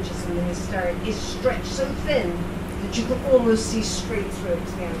unconscious and the hysteric is stretched so thin that you can almost see straight through it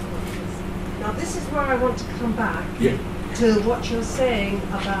to the unconscious. Now this is where I want to come back to what you're saying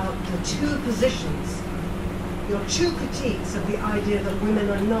about the two positions, your two critiques of the idea that women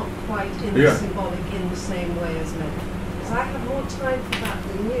are not quite in the symbolic in the same way as men. Because I have more time for that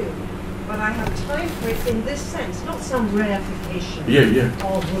than you, but I have time for it in this sense, not some reification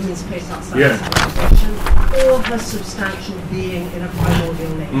of women's place outside civilization or her substantial being in a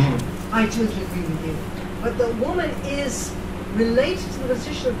primordial nature. I totally agree with you. But the woman is related to the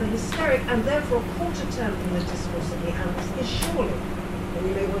position of the hysteric, and therefore a quarter term from the discourse of the analyst is surely, and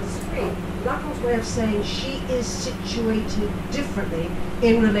you may well disagree, Lacan's way of saying she is situated differently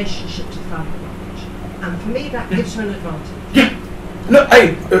in relationship to family knowledge. And for me, that gives her an advantage. Yeah. No,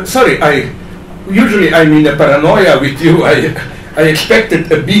 sorry, usually I'm in a paranoia with you. I expected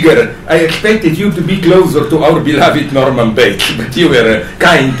you to be closer to our beloved Norman Bates, but you were a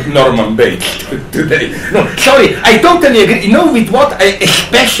kind Norman Bates today. No, sorry, I totally agree. You know with what I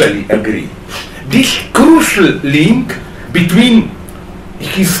especially agree? This crucial link between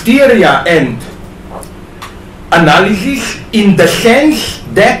hysteria and analysis, in the sense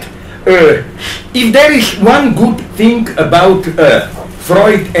that if there is one good thing about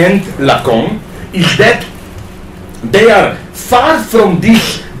Freud and Lacan, is that they are far from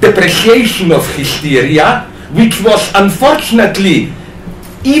this depreciation of hysteria, which was unfortunately,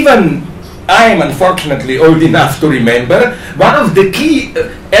 even I am unfortunately old enough to remember, one of the key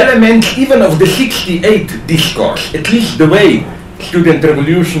elements even of the 68 discourse, at least the way student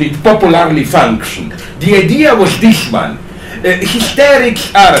revolution it popularly functioned. The idea was this one.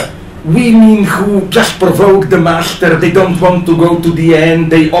 Hysterics are women who just provoke the master, they don't want to go to the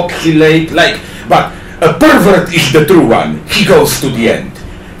end, they oscillate, but a pervert is the true one, he goes to the end.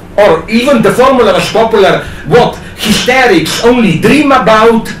 Or even the formula was popular, what hysterics only dream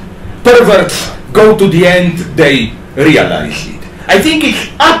about, perverts go to the end, they realize it. I think it's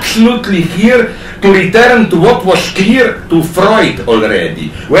absolutely here to return to what was clear to Freud already,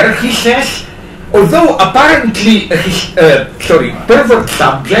 where he says, although apparently pervert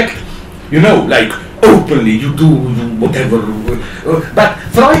subject, openly you do whatever, but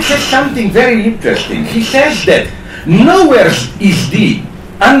Freud says something very interesting. He says that nowhere is the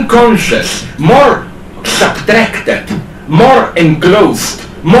unconscious more subtracted, more enclosed,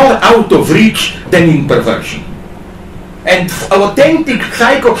 more out of reach than in perversion. And authentic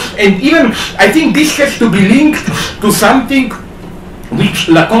psycho, and even I think this has to be linked to something which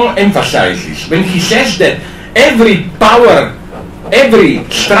Lacan emphasizes when he says that every power, every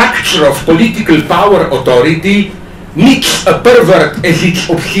structure of political power authority needs a pervert as its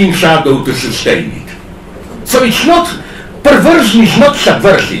obscene shadow to sustain it. So it's not, perversion is not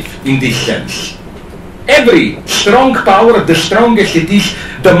subversive in this sense. Every strong power, the strongest it is,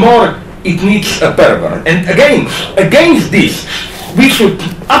 the more it needs a pervert. And again, against this, we should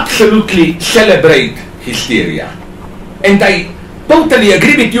absolutely celebrate hysteria. And I totally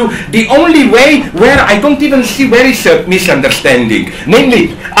agree with you. The only way where I don't even see where is a misunderstanding,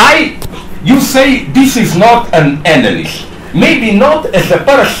 namely, you say this is not an analyst. Maybe not as a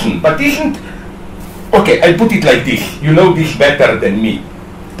person, but isn't, okay, I put it like this, you know this better than me.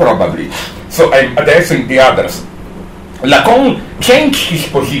 probably. So I'm addressing the others. Lacan changed his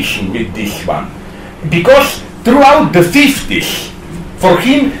position with this one, because throughout the 50s, for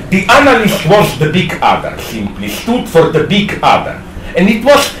him, the analyst was the big other, simply stood for the big other. And it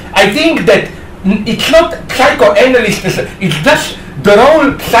was, I think that it's not psychoanalyst, it's just the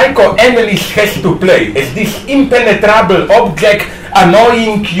role psychoanalyst has to play as this impenetrable object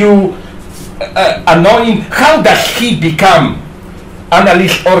annoying you, annoying. How does he become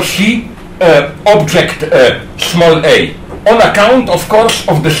analyst or she? Object small a, on account, of course,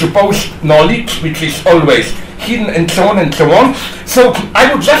 of the supposed knowledge, which is always hidden, and so on and so on. So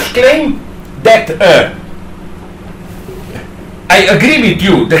I would just claim that I agree with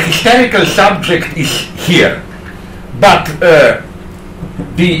you, the hysterical subject is here, but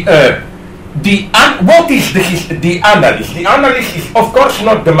what is the analyst? The analyst is, of course,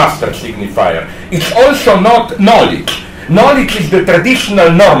 not the master signifier. It's also not knowledge. Knowledge is the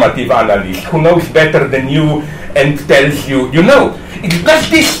traditional normative analyst who knows better than you and tells you, you know. It's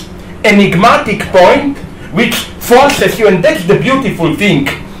just this enigmatic point which forces you, and that's the beautiful thing,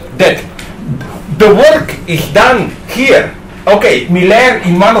 that the work is done here. Okay, Miller,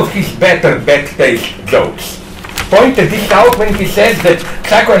 in one of his better bad taste jokes, pointed this out when he says that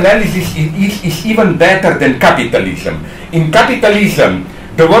psychoanalysis is even better than capitalism. In capitalism,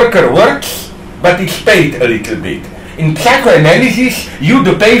 the worker works, but is paid a little bit. In psychoanalysis, you,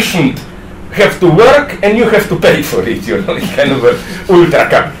 the patient, have to work and you have to pay for it. You know, it's kind of an ultra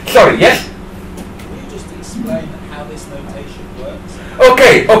cap. Sorry, yes? Can you just explain how this notation works?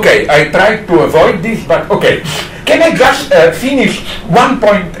 Okay, I tried to avoid this, but okay. Can I just finish one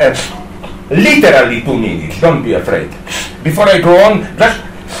point, literally 2 minutes, don't be afraid. Before I go on, just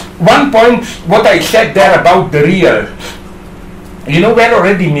one point, what I said there about the real. You know where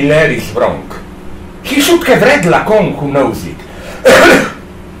already Miller is wrong. He should have read Lacan, who knows it.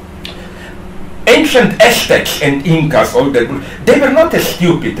 Ancient Aztecs and Incas, all that, they were not as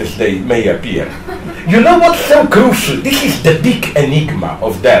stupid as they may appear. You know what's so crucial? This is the big enigma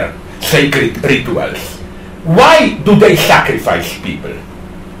of their sacred rituals. Why do they sacrifice people?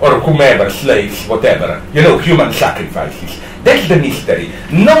 Or whomever, slaves, whatever. You know, human sacrifices. That's the mystery.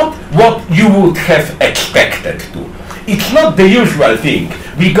 Not what you would have expected to. It's not the usual thing.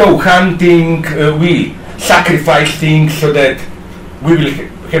 We go hunting, we sacrifice things so that we will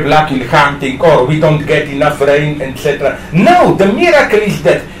have luck in hunting, or we don't get enough rain, etc. No, the miracle is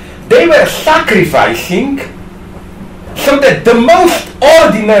that they were sacrificing so that the most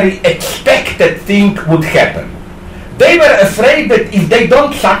ordinary expected thing would happen. They were afraid that if they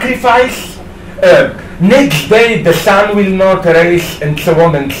don't sacrifice, next day the sun will not rise, and so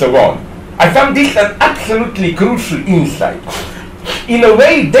on and so on. I found this an absolutely crucial insight. In a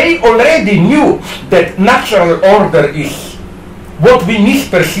way, they already knew that natural order is, what we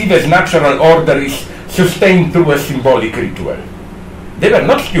misperceive as natural order is sustained through a symbolic ritual. They were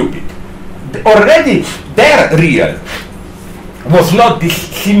not stupid. Already their real was not this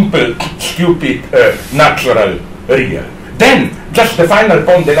simple, stupid, natural real. Then, just the final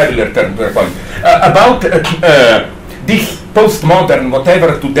point, then I will return to the point, about this postmodern,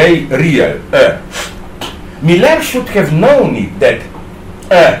 whatever today, real. Miller should have known it, that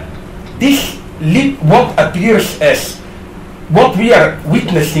what appears as what we are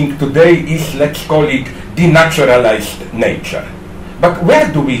witnessing today is, let's call it, denaturalized nature. But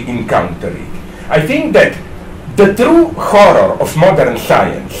where do we encounter it? I think that the true horror of modern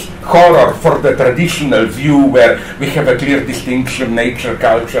science, horror for the traditional view where we have a clear distinction, nature,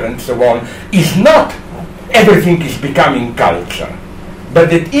 culture, and so on, is not everything is becoming culture, but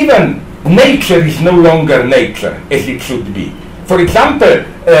that even nature is no longer nature as it should be. For example,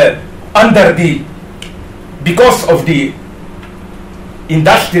 because of the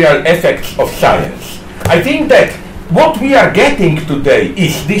industrial effects of science, I think that what we are getting today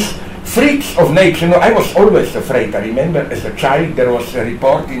is this freaks of nature. You know, I was always afraid. I remember as a child there was a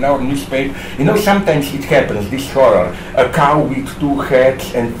report in our newspaper. You know, sometimes it happens, this horror. A cow with 2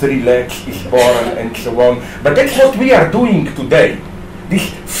 heads and 3 legs is born, and so on. But that's what we are doing today. This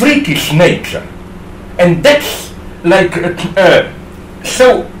freakish nature. And that's like,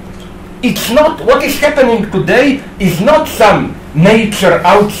 so it's not, what is happening today is not some nature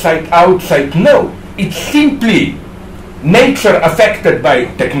outside, no. It's simply nature affected by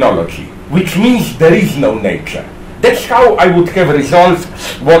technology, which means there is no nature. That's how I would have resolved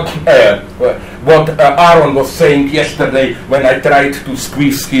what Aaron was saying yesterday when I tried to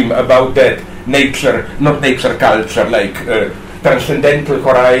squeeze him about that nature, not nature culture, like transcendental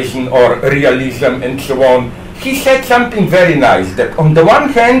horizon or realism and so on. He said something very nice, that on the one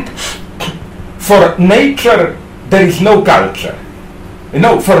hand, for nature there is no culture.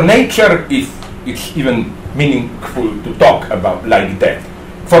 For nature, if it's even meaningful to talk about like that,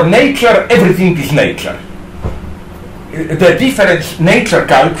 for nature, everything is nature. The difference, nature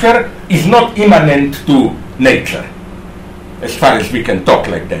culture is not immanent to nature. As far as we can talk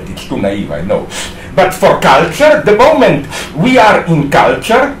like that, it's too naive, I know. But for culture, the moment we are in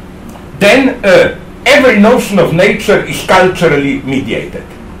culture, then every notion of nature is culturally mediated.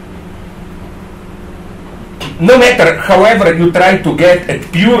 No matter, however, you try to get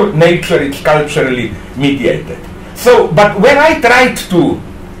at pure nature, it's culturally mediated. So, but when I tried to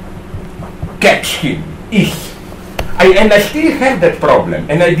catch him, and I still have that problem,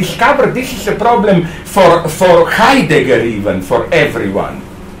 and I discovered this is a problem for Heidegger even, for everyone.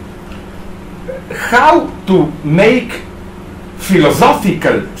 How to make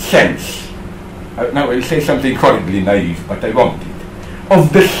philosophical sense, now I'll say something horribly naive, but I want it,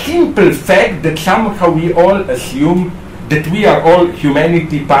 of the simple fact that somehow we all assume that we are all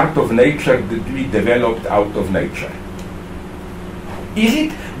humanity, part of nature, that we developed out of nature. Is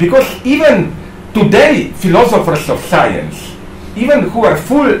it? Because even today, philosophers of science, even who are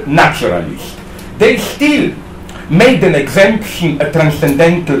full naturalists, they still made an exemption, a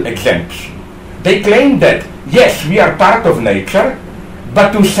transcendental exemption. They claim that, yes, we are part of nature,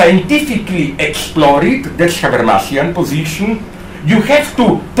 but to scientifically explore it, that's Habermasian position, you have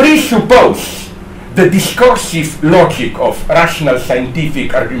to presuppose the discursive logic of rational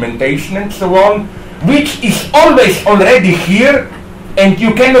scientific argumentation and so on, which is always already here, and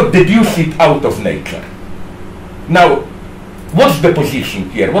you cannot deduce it out of nature. Now, what's the position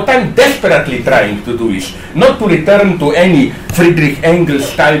here? What I'm desperately trying to do is not to return to any Friedrich Engels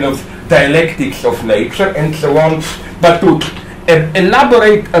style of dialectics of nature and so on, but to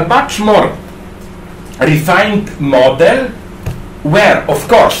elaborate a much more refined model where, of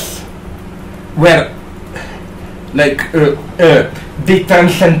course, where the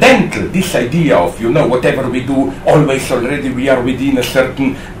transcendental, this idea of, whatever we do, always already we are within a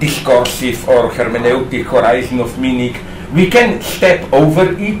certain discursive or hermeneutic horizon of meaning, we can step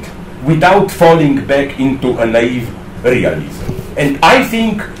over it without falling back into a naive realism. And I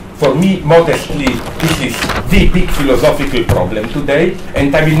think, for me, modestly, this is the big philosophical problem today,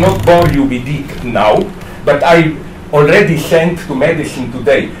 and I will not bore you with it now, but I already sent to Medicine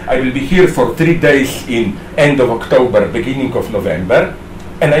Today. I will be here for 3 days in end of October, beginning of November,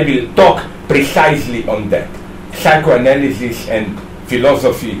 and I will talk precisely on that. Psychoanalysis and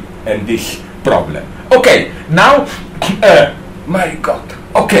philosophy and this problem. Okay, now, my God,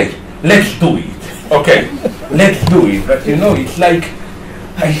 okay, let's do it. Okay, let's do it. But it's like,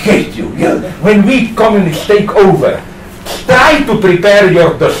 I hate you. When we communists take over, try to prepare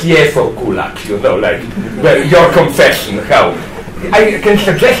your dossier for Kulak, your confession, how. I can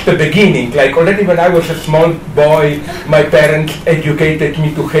suggest the beginning, like already when I was a small boy, my parents educated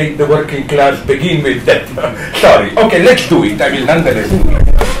me to hate the working class. Begin with that. Sorry. Okay, let's do it. I will nonetheless do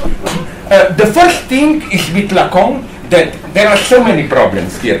it. The first thing is with Lacan that there are so many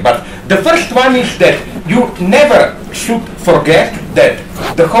problems here, but the first one is that you never should forget that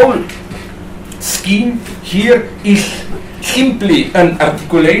the whole scheme here is simply an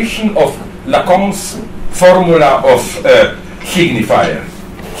articulation of Lacan's formula of signifier.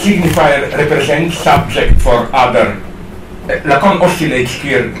 Signifier represents subject for other. Lacan oscillates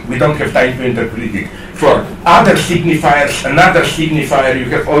here, we don't have time to interpret it. For other signifiers, another signifier, you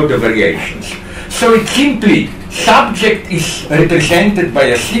have all the variations. So it's simply, subject is represented by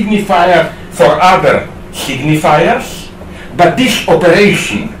a signifier for other signifiers, but this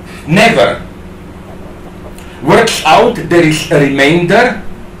operation never works out. There is a remainder,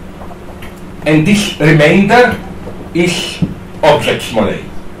 and this remainder is object Mollet.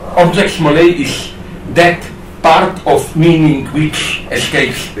 Object Mollet is that part of meaning which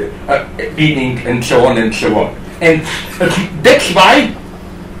escapes meaning, and so on and so on. And that's why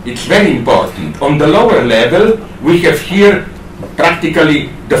it's very important. On the lower level, we have here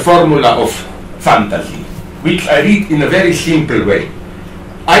practically the formula of fantasy, which I read in a very simple way.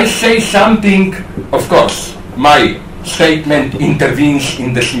 I say something, of course, my statement intervenes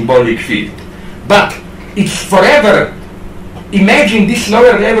in the symbolic field, but it's forever. Imagine this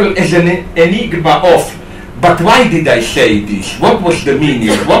lower level as an enigma of, but why did I say this? What was the meaning?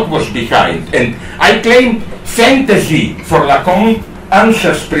 What was behind? And I claim fantasy for Lacan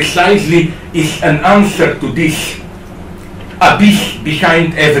answers precisely is an answer to this abyss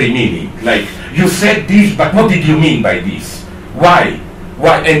behind every meaning. Like, you said this, but what did you mean by this? Why?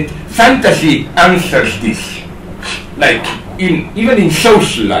 Why? And fantasy answers this. Like, even in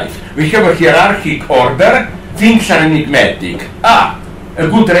social life, we have a hierarchic order, things are enigmatic. A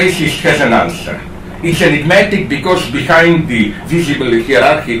good racist has an answer. It's enigmatic because behind the visible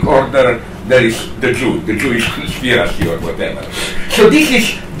hierarchic order there is the Jewish conspiracy or whatever. So this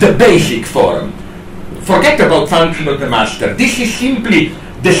is the basic form. Forget about function of the master. This is simply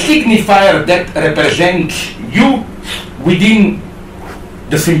the signifier that represents you within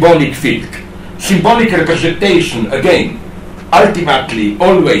the symbolic field. Symbolic representation, again, ultimately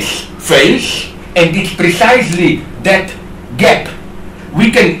always fails, and it's precisely that gap.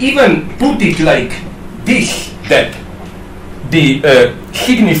 We can even put it like this, that the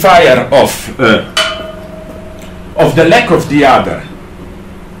signifier of the lack of the other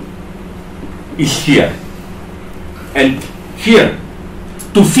is here. And here,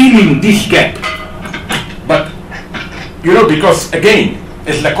 to fill in this gap. But, you know, because again,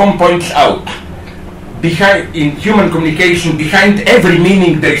 as Lacan points out, in human communication, behind every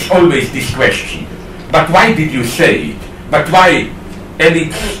meaning there is always this question. But why did you say it? But why? And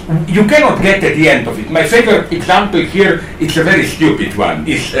you cannot get at the end of it. My favorite example here, it's a very stupid one,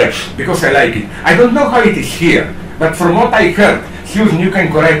 is because I like it. I don't know how it is here, but from what I heard, Susan, you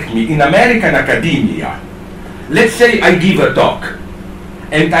can correct me, in American academia, let's say I give a talk,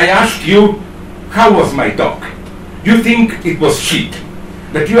 and I ask you, how was my talk? You think it was shit,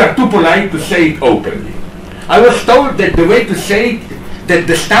 but you are too polite to say it openly. I was told that the way to say it, that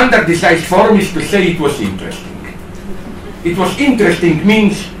the standardized form is to say it was interesting. It was interesting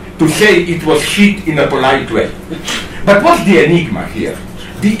means to say it was shit in a polite way. But what's the enigma here?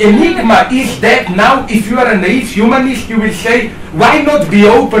 The enigma is that now, if you are a naive humanist, you will say, why not be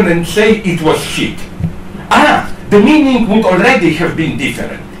open and say it was shit? The meaning would already have been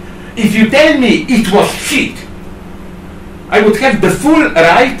different. If you tell me it was shit, I would have the full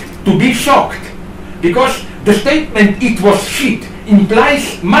right to be shocked, because the statement it was shit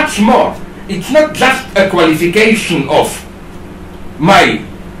implies much more. It's not just a qualification of my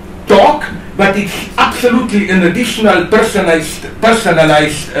talk, but it's absolutely an additional personalized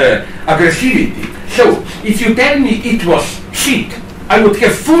aggressivity. So, if you tell me it was shit, I would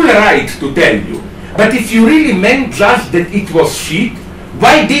have full right to tell you. But if you really meant just that it was shit,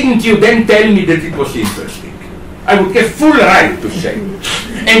 why didn't you then tell me that it was interesting? I would have full right to say.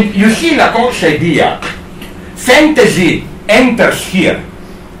 And you see Lacan's idea. Fantasy enters here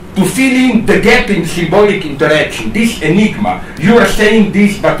to fill in the gap in symbolic interaction, this enigma. You are saying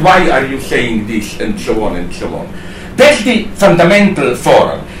this, but why are you saying this? And so on and so on. That's the fundamental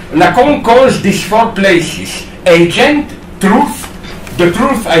form. Lacan calls these four places agent, truth. The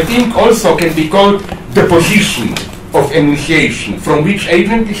truth, I think, also can be called the position of enunciation from which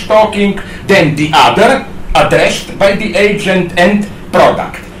agent is talking, then the other, addressed by the agent, and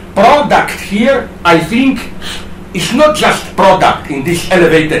product. Product here, I think, is not just product in this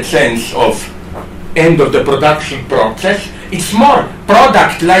elevated sense of end of the production process. It's more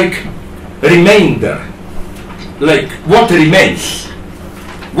product like remainder, like what remains,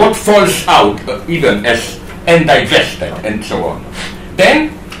 what falls out even as undigested, and so on. Then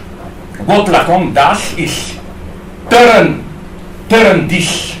what Lacan does is turn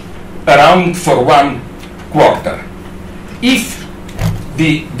this around for one quarter. If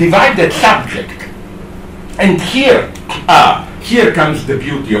the divided subject, and here comes the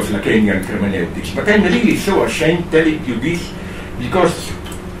beauty of Lacanian hermeneutics, but I'm really so ashamed telling you this, because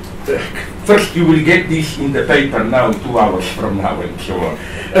first you will get this in the paper now, 2 hours from now, and so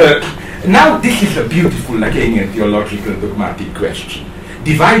on. Now this is a beautiful Lacanian theological dogmatic question.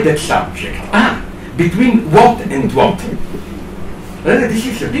 Divided subject. Between what and what? This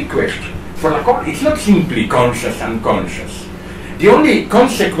is a big question. For Lacan, it's not simply conscious, unconscious. The only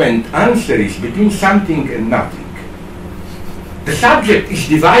consequent answer is between something and nothing. The subject is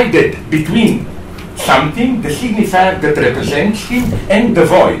divided between something, the signifier that represents him, and the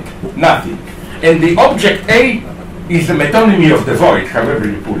void, nothing. And the object A is the metonymy of the void, however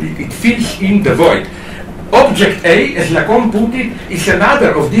you put it. It fills in the void. Object A, as Lacan put it, is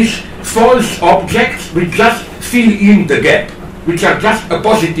another of these false objects which just fill in the gap, which are just a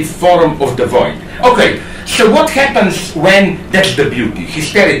positive form of the void. Okay, so what happens when, that's the beauty,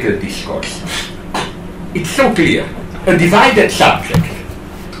 hysterical discourse. It's so clear. A divided subject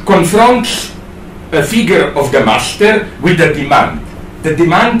confronts a figure of the master with a demand. The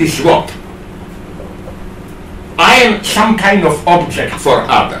demand is what? I am some kind of object for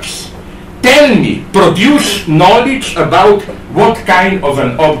others. Tell me, produce knowledge about what kind of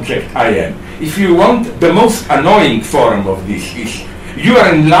an object I am. If you want, the most annoying form of this is you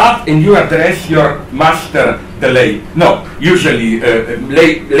are in love and you address your master, the lady. No, usually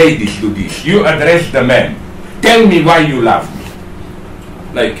ladies do this. You address the man. Tell me why you love me.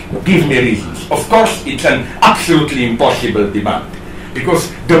 Like, give me reasons. Of course, it's an absolutely impossible demand.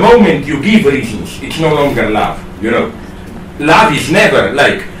 Because the moment you give reasons, it's no longer love, you know. Love is never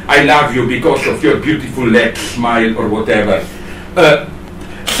like, I love you because of your beautiful legs, smile, or whatever.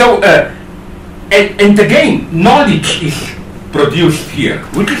 And again, knowledge is produced here,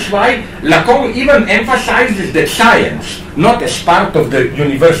 which is why Lacan even emphasizes that science, not as part of the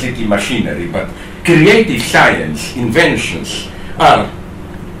university machinery, but creative science, inventions, are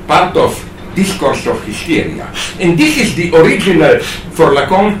part of discourse of hysteria. And this is the original, for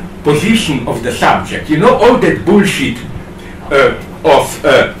Lacan, position of the subject. You know, all that bullshit of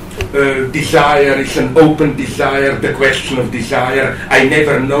desire is an open desire, the question of desire, I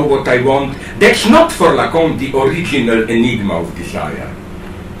never know what I want. That's not for Lacan the original enigma of desire.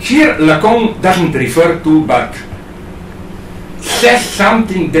 Here Lacan doesn't refer to, but says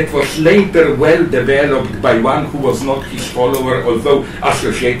something that was later well developed by one who was not his follower, although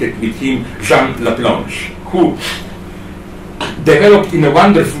associated with him, Jean Laplanche, who developed in a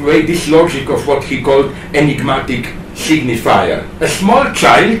wonderful way this logic of what he called enigmatic signifier. A small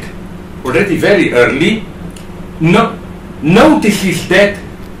child, already very early, notices that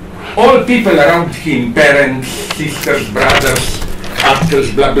all people around him, parents, sisters, brothers,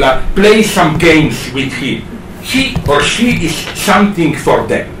 uncles, blah blah, play some games with him. He or she is something for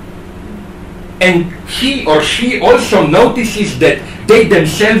them. And he or she also notices that they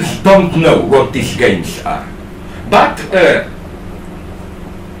themselves don't know what these games are. But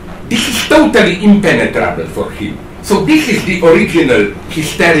this is totally impenetrable for him. So this is the original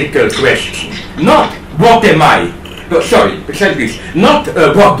hysterical question. Not what am I? No, sorry, besides this, not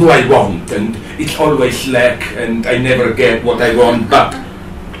what do I want, and it's always lack, and I never get what I want, but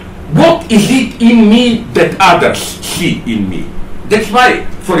what is it in me that others see in me? That's why,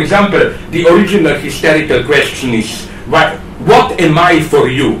 for example, the original hysterical question is, what am I for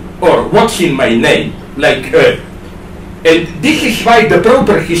you? Or what's in my name? Like, and this is why the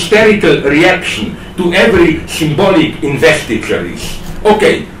proper hysterical reaction to every symbolic investiture is,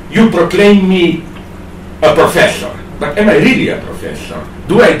 okay, you proclaim me a professor, but am I really a professor?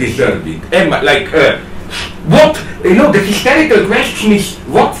 Do I deserve it? Am I, like, what, you know, the hysterical question is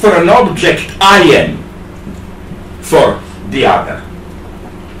what for an object I am for the other.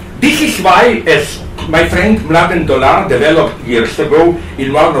 This is why, as my friend Mladen Dolar developed years ago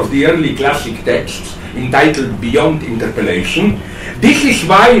in one of the early classic texts entitled Beyond Interpellation, this is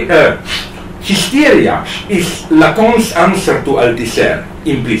why hysteria is Lacan's answer to Althusser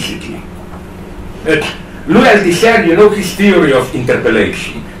implicitly. Louis Althusser, you know his theory of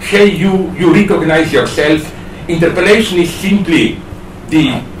interpellation. Hey, you recognize yourself. Interpellation is simply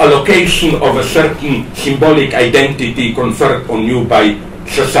the allocation of a certain symbolic identity conferred on you by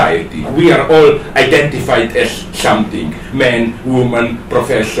society. We are all identified as something. Man, woman,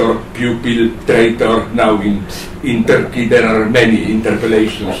 professor, pupil, traitor. Now in Turkey there are many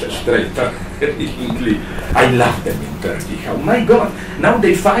interpellations as traitor. Recently, I love them in Turkey. Oh my God! Now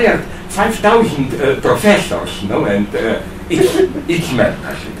they fired 5,000 professors, no, and it's mad.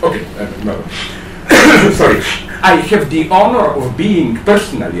 Okay, no. Sorry. I have the honor of being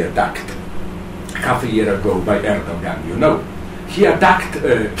personally attacked half a year ago by Erdogan. You know, he attacked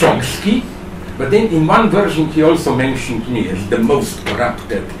Chomsky, but then in one version he also mentioned me as the most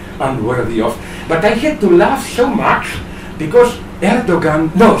corrupted, unworthy of. But I had to laugh so much because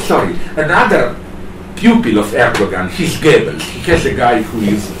Erdogan, no, sorry, another pupil of Erdogan, he's Goebbels. He has a guy who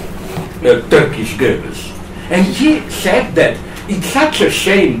is Turkish Goebbels. And he said that it's such a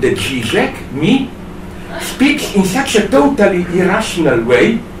shame that Zizek, me, speaks in such a totally irrational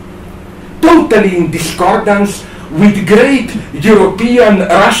way, totally in discordance with great European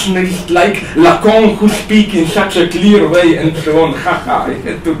rationalists like Lacan, who speak in such a clear way and so on. Haha, I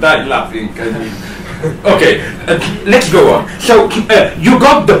had to die laughing. Okay, let's go on. So you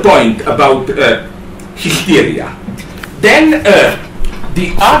got the point about hysteria. Then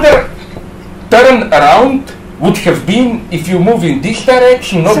the other turn around would have been if you move in this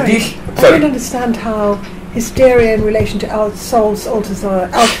direction, not Sorry, this. I don't understand how hysteria in relation to Althusser's.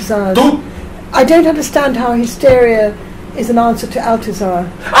 I don't understand how hysteria is an answer to Althusser.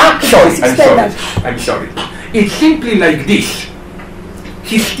 I'm sorry. It's simply like this.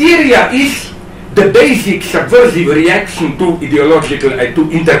 Hysteria is the basic subversive reaction to ideological,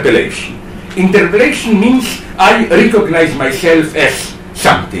 to interpellation. Interpellation means I recognize myself as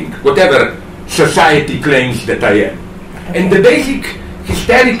something, whatever society claims that I am. And the basic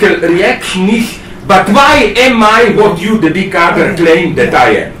hysterical reaction is, but why am I what you, the big other, claim that I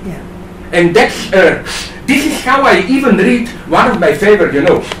am? And that's, this is how I even read one of my favorite, you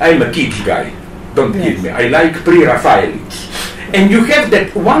know, I'm a kids guy, don't kid me, I like pre-Raphaelites. And you have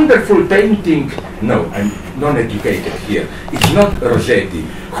that wonderful painting, no, I'm non-educated here. It's not Rossetti.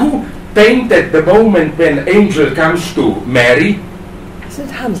 Who painted the moment when angel comes to Mary? Is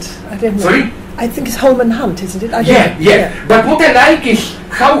it Hunt? I don't know. Sorry? I think it's Holman Hunt, isn't it? I don't Yeah, know. yeah. But what I like is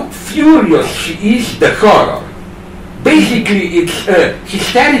how furious she is, the horror. Basically, it's a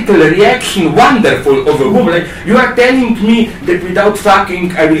hysterical reaction, wonderful, of a woman. Like, you are telling me that without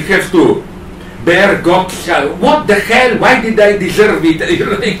fucking I will have to bear God's child. What the hell? Why did I deserve it?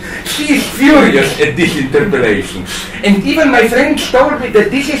 Like, she is furious at this interpolation. And even my friends told me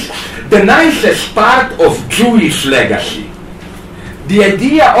that this is the nicest part of Jewish legacy. The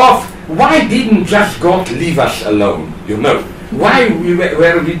idea of why didn't just God leave us alone, you know? Why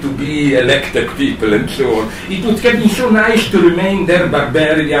were we to be elected people and so on? It would have been so nice to remain there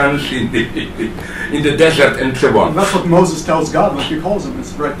barbarians in the desert and so on. That's what Moses tells God when he calls him.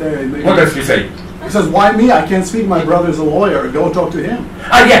 It's right there. What does he say? He says, "Why me? I can't speak. My brother's a lawyer. Go talk to him."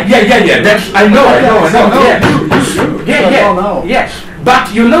 Yeah. That's I know. No. Yes.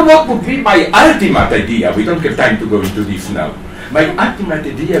 But you know what would be my ultimate idea? We don't have time to go into this now. My ultimate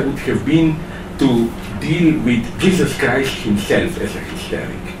idea would have been to deal with Jesus Christ himself as a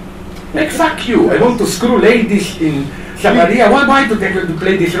hysteric. Like, fuck you, I want to screw ladies in Samaria. Why do they have to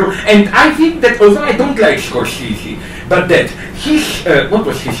play this role? And I think that, although I don't like Scorsese, but that his, what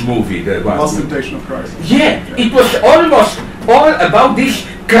was his movie? The one? Lost Temptation of Christ. Yeah, it was almost all about this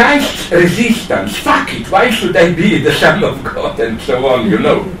Christ's resistance. Fuck it, why should I be the Son of God and so on, you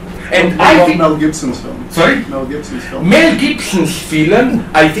know? And What I about think... Mel Gibson's film? Sorry? Mel Gibson's film. Mel Gibson's film,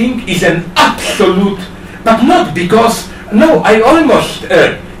 I think, is an absolute, but not because, no, I almost,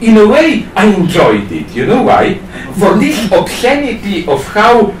 in a way, I enjoyed it. You know why? For this obscenity of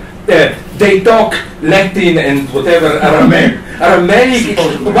how they talk Latin and whatever, Aramaic,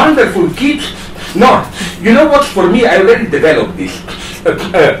 it's wonderful. Kids, no, you know what, for me, I already developed this.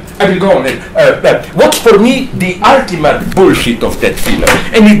 I will go on. What's for me the ultimate bullshit of that film?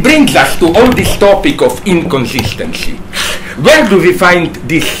 And it brings us to all this topic of inconsistency. Where do we find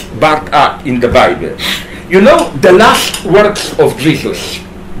this barred up in the Bible? You know, the last words of Jesus,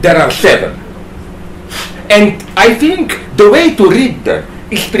 there are 7. And I think the way to read them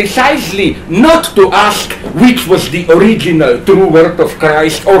is precisely not to ask which was the original true word of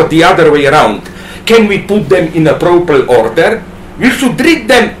Christ or the other way around. Can we put them in a proper order? We should read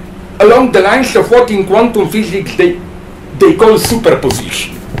them along the lines of what in quantum physics they call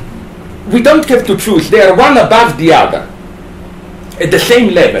superposition. We don't have to choose. They are one above the other, at the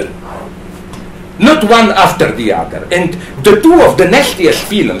same level, not one after the other. And the two of the nastiest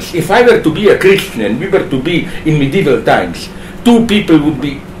films, if I were to be a Christian and we were to be in medieval times, 2 people would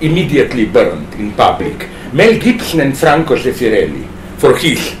be immediately burned in public. Mel Gibson and Franco Zeffirelli. For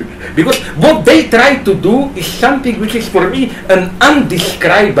his, because what they try to do is something which is for me an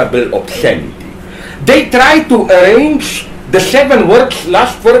undescribable obscenity. They try to arrange the 7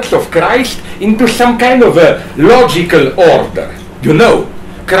 last words of Christ into some kind of a logical order. You know,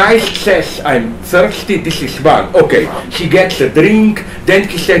 Christ says, I'm thirsty, this is one. Okay, he gets a drink, then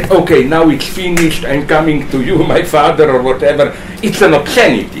he said, okay, now it's finished, I'm coming to you, my father, or whatever. It's an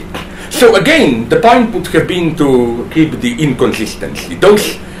obscenity. So again, the point would have been to keep the inconsistency.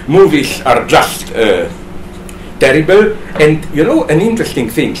 Those movies are just terrible. And you know, an interesting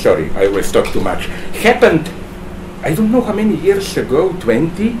thing, sorry, I always talk too much, happened, I don't know how many years ago,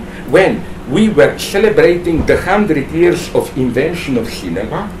 20, when we were celebrating the 100 years of invention of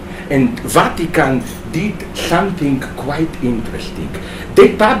cinema, and Vatican did something quite interesting.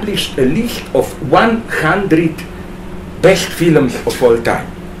 They published a list of 100 best films of all time,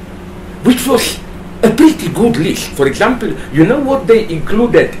 which was a pretty good list. For example, you know what they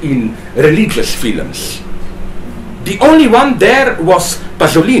included in religious films? The only one there was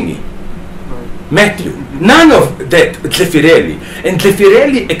Pasolini, Matthew. None of that Zeffirelli. And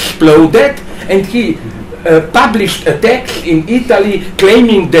Zeffirelli exploded, and he published a text in Italy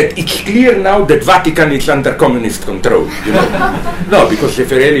claiming that it's clear now that Vatican is under communist control. You know? No, because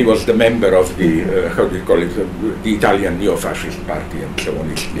Zeffirelli was the member of the, how do you call it, the Italian neo-fascist party and so on,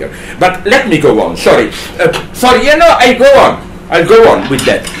 it's clear. But let me go on, sorry. Sorry, you know, I'll go on with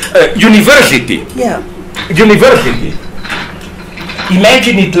that. University. Yeah. University.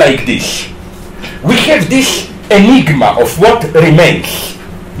 Imagine it like this. We have this enigma of what remains.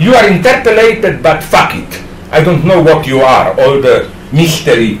 You are interpolated, but fuck it. I don't know what you are, all the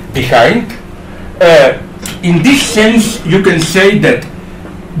mystery behind. In this sense, you can say that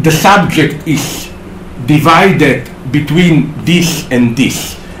the subject is divided between this and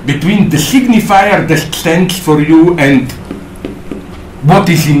this, between the signifier that stands for you and what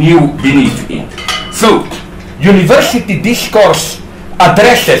is in you beneath it. So, university discourse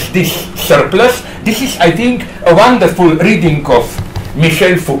addresses this surplus This is, I think, a wonderful reading of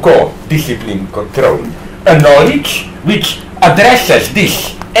Michel Foucault, Discipline Control. A knowledge which addresses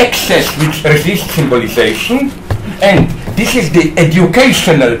this excess which resists symbolization, and this is the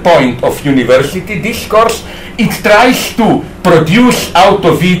educational point of university discourse. It tries to produce out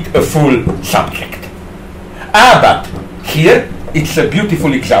of it a full subject. But here it's a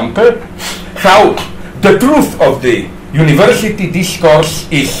beautiful example how the truth of the university discourse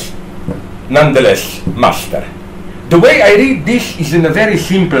is nonetheless master. The way I read this is in a very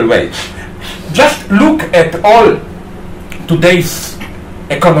simple way. Just look at all today's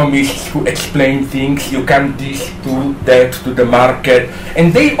economists who explain things. You come this to that to the market,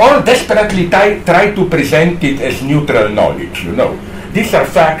 and they all desperately try to present it as neutral knowledge. You know, these are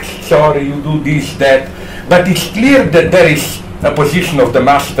facts. Sorry, you do this, that, but it's clear that there is a position of the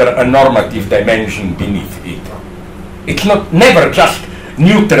master, a normative dimension beneath it. It's not never just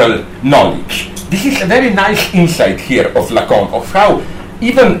neutral knowledge. This is a very nice insight here of Lacan of how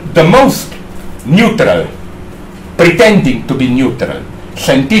even the most neutral, pretending to be neutral,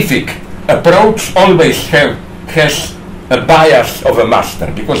 scientific approach always has a bias of a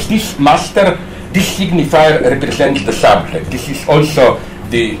master, because this master, this signifier represents the subject. This is also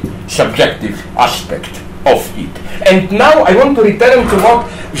the subjective aspect of it. And now I want to return to what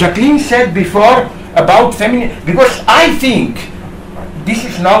Jacqueline said before about feminism, because I think this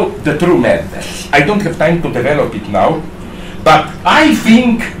is now the true madness. I don't have time to develop it now, but I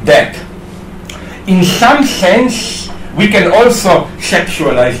think that in some sense we can also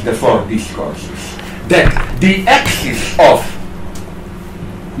sexualize the four discourses. That the axis of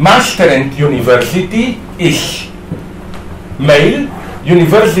master and university is male,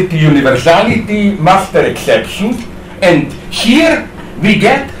 university universality, master exception, and here we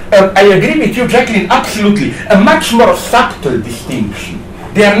get, I agree with you, Jacqueline, absolutely, a much more subtle distinction.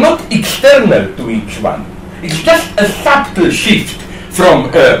 They are not external to each one. It's just a subtle shift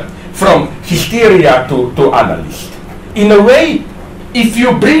from hysteria to analyst. In a way, if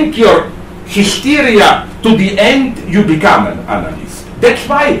you bring your hysteria to the end, you become an analyst. That's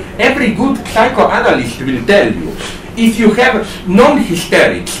why every good psychoanalyst will tell you, if you have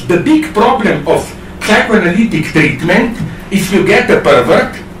non-hysterics, the big problem of psychoanalytic treatment, if you get a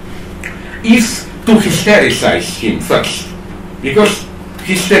pervert, is to hystericize him first. Because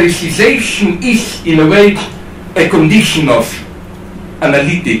hystericization is, in a way, a condition of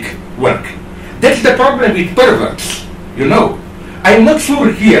analytic work. That's the problem with perverts. You know, I'm not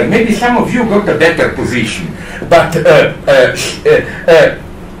sure here, maybe some of you got a better position, but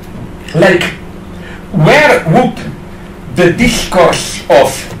like, where would the discourse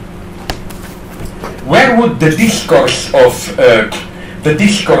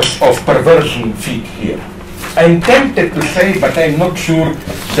of perversion fit here? I'm tempted to say, but I'm not sure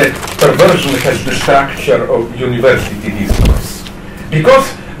that perversion has the structure of university discourse.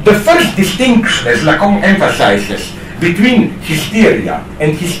 Because the first distinction, as Lacan emphasizes, between hysteria,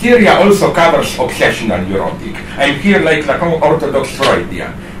 and hysteria also covers obsessional neurotic. I'm here like Lacan orthodox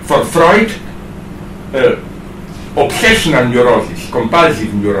Freudian. For Freud, obsessional neurosis,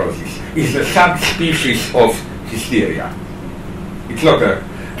 compulsive neurosis, is a subspecies of hysteria. It's not a...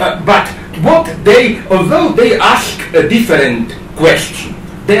 but what they, although they ask a different question,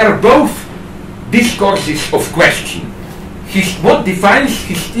 they are both discourses of question. What defines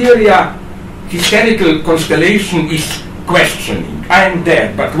hysteria, hysterical constellation, is questioning. I am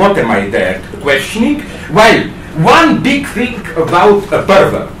there, but what am I there? Questioning. While one big thing about a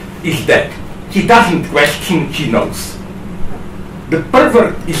pervert is that he doesn't question, he knows. The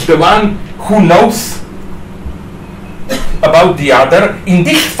pervert is the one who knows about the other. In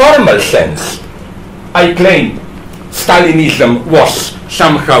this formal sense, I claim Stalinism was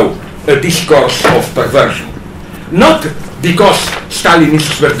somehow a discourse of perversion. Not because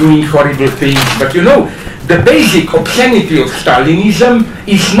Stalinists were doing horrible things, but you know, the basic obscenity of Stalinism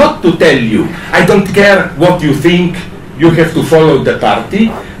is not to tell you, I don't care what you think, you have to follow the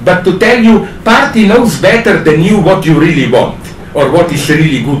party, but to tell you, party knows better than you what you really want, or what is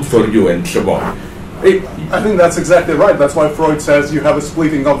really good for you, and so on. I think that's exactly right. That's why Freud says you have a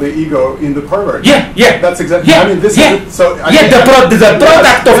splitting of the ego in the pervert. Yeah, yeah. That's exactly. Yeah, I mean, this yeah. is so. The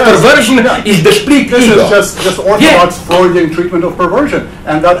product of perversion is the split ego. This is just orthodox Freudian treatment of perversion,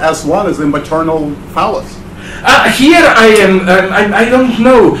 and that as one is the maternal phallus. Here I am. I don't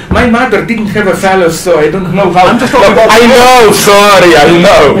know. My mother didn't have a phallus, so I don't know how. I'm just talking about. I know. Sorry, I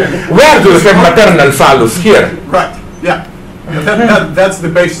know. Where do you have maternal phallus? Here. Right. Yeah. That's the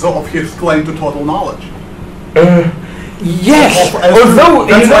basis of his claim to total knowledge. Yes, although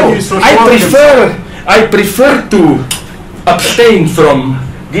you know, I prefer to abstain from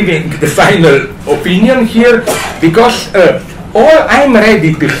giving the final opinion here, because all I'm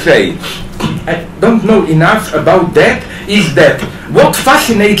ready to say, I don't know enough about that, is that what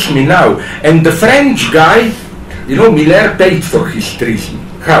fascinates me now, and the French guy, you know, Miller paid for his treason.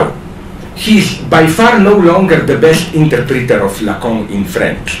 How? He's by far no longer the best interpreter of Lacan in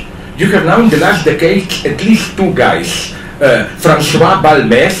French. You have now in the last decade at least two guys, François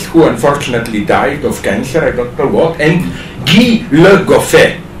Balmès, who unfortunately died of cancer, I don't know what, and Guy Le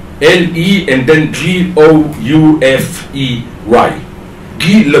Goffet, L-E and then G-O-U-F-E-Y.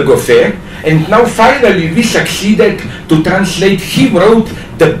 Guy Le Goffet. And now finally we succeeded to translate. He wrote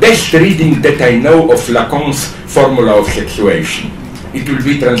the best reading that I know of Lacan's Formula of Sexuation. It will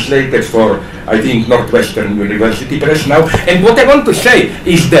be translated for, I think, Northwestern University Press now. And what I want to say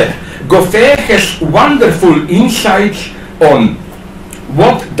is that Goffet has wonderful insights on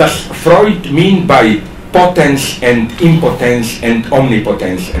what does Freud mean by potence and impotence and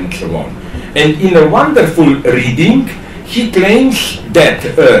omnipotence and so on. And in a wonderful reading, he claims that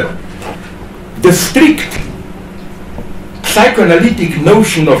the strict psychoanalytic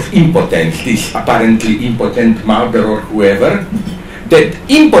notion of impotence, this apparently impotent mother or whoever, that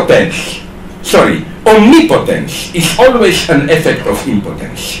omnipotence is always an effect of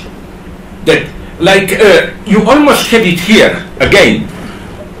impotence. That, like, you almost have it here, again,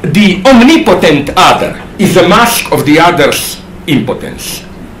 the omnipotent other is a mask of the other's impotence.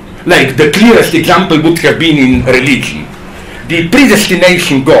 Like the clearest example would have been in religion. The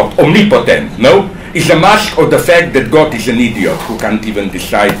predestination God, omnipotent, no, is a mask of the fact that God is an idiot who can't even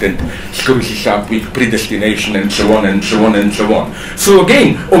decide and screws us up with predestination and so on and so on and so on. So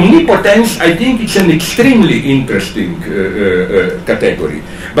again, omnipotence, I think it's an extremely interesting category.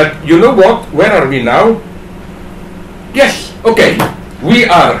 But you know what? Where are we now? Yes, okay. We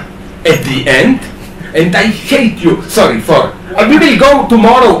are at the end, and I hate you. Sorry for. We will go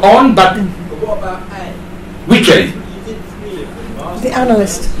tomorrow on, but what about A? which A? The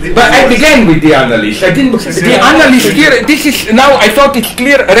analyst. But I began with the analyst. I didn't. The analyst here. This is now. I thought it's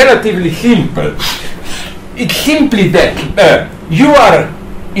clear. Relatively simple. It's simply that you are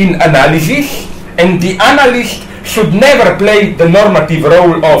in analysis, and the analyst should never play the normative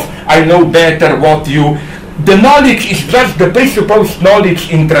role of I know better what you. The knowledge is just the presupposed knowledge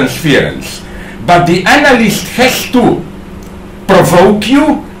in transference, but the analyst has to provoke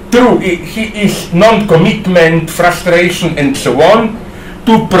you through his non-commitment, frustration, and so on,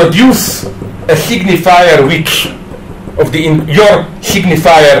 to produce a signifier which of your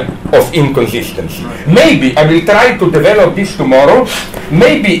signifier of inconsistency. Maybe I will try to develop this tomorrow.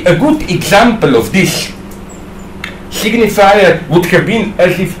 Maybe a good example of this signifier would have been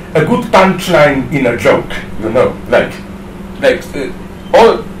as if a good punchline in a joke, you know, like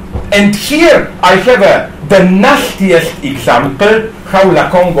all. And here I have the nastiest example how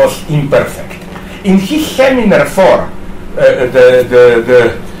Lacan was imperfect. In his seminar for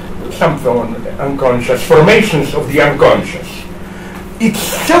the something on unconscious, formations of the unconscious, it's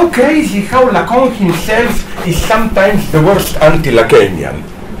so crazy how Lacan himself is sometimes the worst anti-Lacanian.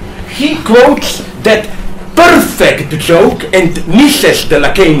 He quotes that perfect joke and misses the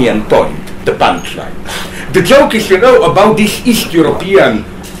Lacanian point, the punchline. The joke is, you know, about this East European,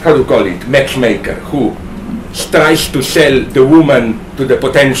 how do you call it, matchmaker, who tries to sell the woman to the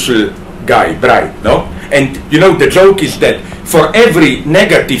potential guy, bride, no? And, you know, the joke is that for every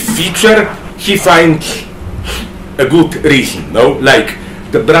negative feature, he finds a good reason, no? Like,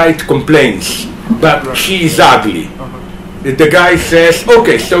 the bride complains, but she is ugly. The guy says,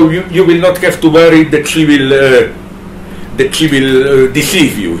 okay, so you will not have to worry that she will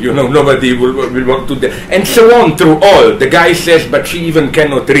deceive you. You know, nobody will want to. And so on through all. The guy says, but she even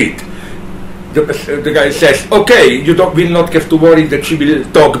cannot read. The guy says, okay, you will not have to worry that she will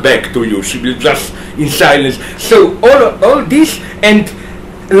talk back to you. She will just in silence. So all this, and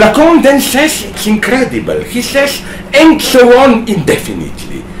Lacan then says, it's incredible. He says, and so on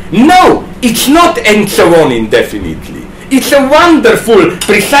indefinitely. No, it's not and so on indefinitely. It's a wonderful,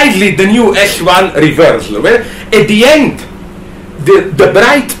 precisely the new S1 reversal, where at the end, the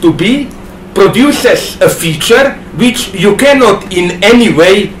bride-to-be produces a feature which you cannot in any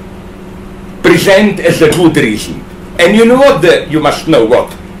way present as a good reason. And you know what you must know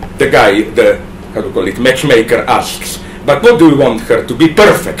what the guy, how to call it, matchmaker asks. But what do you want her to be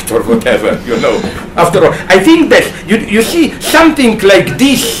perfect or whatever, you know? After all, I think that, you see, something like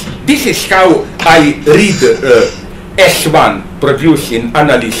this is how I read S1 produced in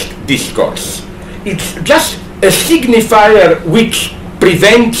analyst discourse. It's just a signifier which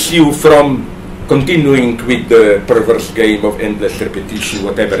prevents you from continuing with the perverse game of endless repetition,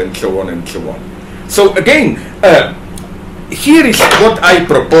 whatever, and so on and so on. So again, here is what I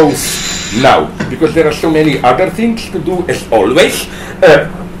propose now, because there are so many other things to do as always.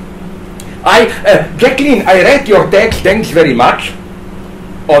 Jacqueline, I read your text, thanks very much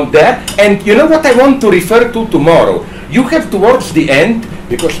on that, and you know what I want to refer to tomorrow? You have towards the end,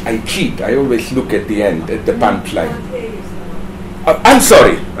 because I cheat, I always look at the end, at the punchline. I'm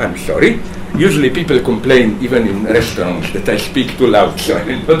sorry. Usually people complain, even in restaurants, that I speak too loud, so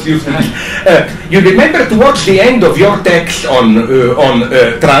I'm not using it. You remember towards the end of your text on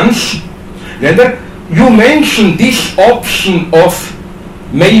trans, you mentioned this option of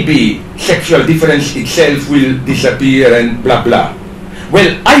maybe sexual difference itself will disappear and blah blah.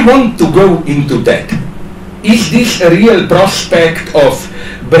 Well, I want to go into that. Is this a real prospect of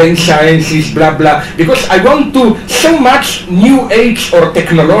brain sciences, blah blah? Because I want to, so much new age or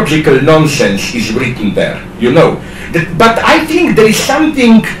technological nonsense is written there, you know. But I think there is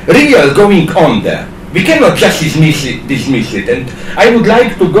something real going on there. We cannot just dismiss it, and I would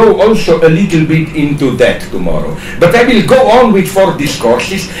like to go also a little bit into that tomorrow. But I will go on with 4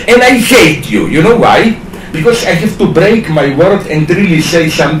 discourses, and I hate you. You know why? Because I have to break my word and really say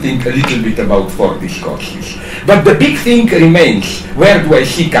something a little bit about 4 discourses. But the big thing remains, where do I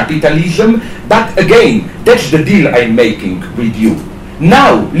see capitalism? But again, that's the deal I'm making with you.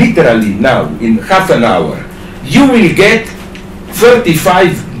 Now, literally now, in half an hour, you will get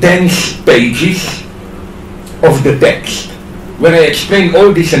 35 dense pages of the text, where I explain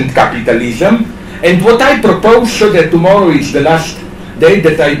all this and capitalism, and what I propose, so that tomorrow is the last day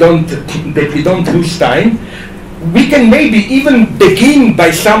that we don't lose time, we can maybe even begin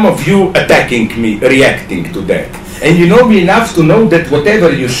by some of you attacking me, reacting to that. And you know me enough to know that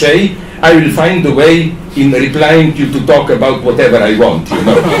whatever you say, I will find a way in replying to you to talk about whatever I want, you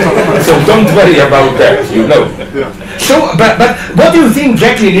know. So don't worry about that, you know. So, but what do you think,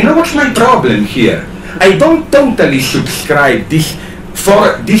 Jacqueline? You know what's my problem here? I don't totally subscribe this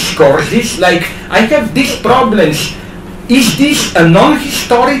for discourses. Like, I have these problems. Is this a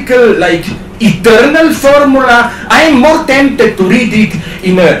non-historical, like, eternal formula? I am more tempted to read it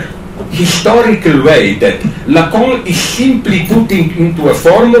in a historical way, that Lacan is simply putting into a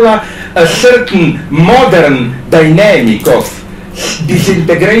formula a certain modern dynamic of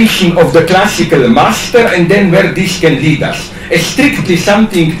disintegration of the classical master, and then where this can lead us. As strictly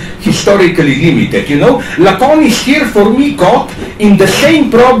something historically limited, you know. Lacan is here for me caught in the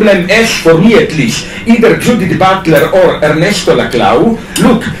same problem as, for me at least, either Judith Butler or Ernesto Laclau.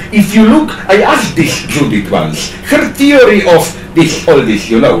 Look, if you look, I asked this Judith once, her theory of this, all this,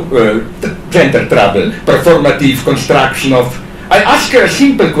 you know, gender trouble, performative construction of, I asked her a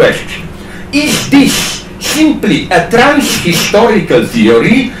simple question. Is this simply a trans-historical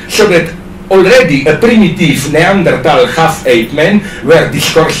theory, so that already a primitive Neanderthal half-ape men were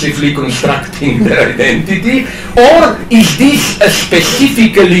discursively constructing their identity, or is this a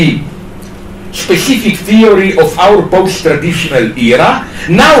specific theory of our post-traditional era?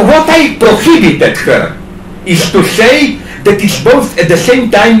 Now, what I prohibited her is to say that it's both at the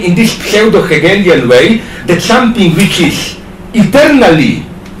same time in this pseudo-Hegelian way, that something which is eternally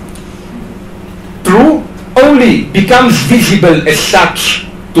true only becomes visible as such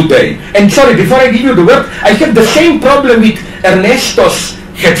today. And sorry, before I give you the word, I have the same problem with Ernesto's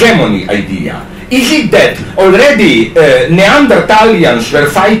hegemony idea. Is it that already Neanderthalians were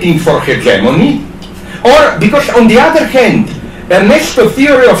fighting for hegemony? Or because on the other hand, Ernesto's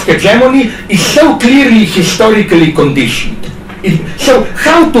theory of hegemony is so clearly historically conditioned. So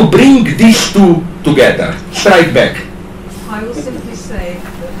how to bring these two together? Strike back. I will simply say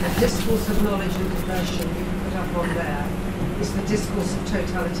that the discourse of knowledge and diversion you put up on there is the discourse of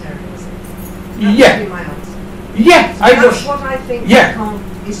totalitarianism. That would be my answer. Yeah, so that's what I think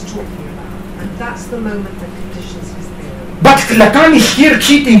Lacan is talking about, and that's the moment that conditions his theory. But Lacan is here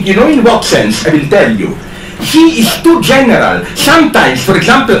cheating, you know, in what sense? I will tell you. He is too general. Sometimes, for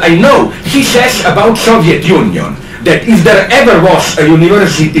example, I know he says about Soviet Union that if there ever was a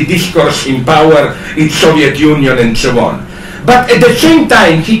university discourse in power, it's Soviet Union and so on. But at the same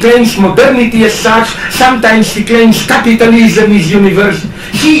time, he claims modernity as such. Sometimes he claims capitalism is universal.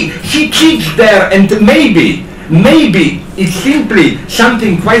 He cheats there, and maybe it's simply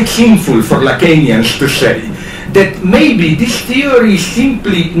something quite sinful for Lacanians to say, that maybe this theory is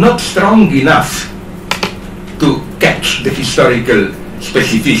simply not strong enough to catch the historical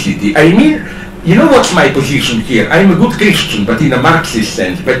specificity. I mean, you know what's my position here? I'm a good Christian, but in a Marxist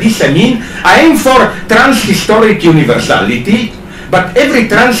sense. By this I mean, I am for trans-historic universality, but every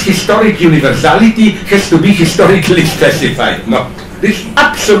trans-historic universality has to be historically specified. No, this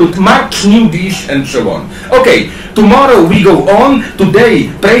absolute, Marx knew this and so on. Okay, Tomorrow we go on.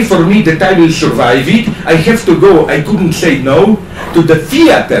 Today, pray for me that I will survive it. I have to go. I couldn't say no to the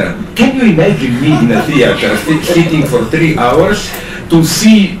theater. Can you imagine me in a theater sitting for 3 hours to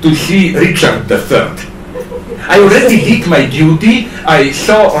see Richard III? I already did my duty. I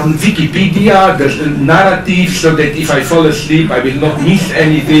saw on Wikipedia the narrative so that if I fall asleep I will not miss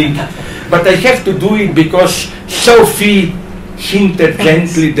anything. But I have to do it because Sophie hinted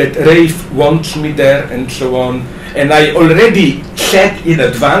gently that Rafe wants me there and so on. And I already said in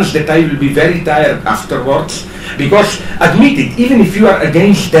advance that I will be very tired afterwards, because admit it, even if you are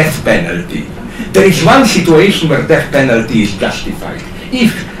against death penalty, there is one situation where death penalty is justified.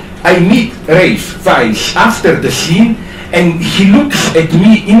 If I meet Rafe Weiss after the scene and he looks at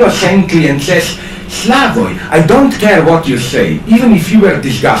me innocently and says, Slavoj, I don't care what you say, even if you were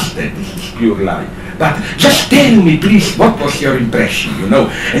disgusted, this is pure lie. But just tell me, please, what was your impression, you know?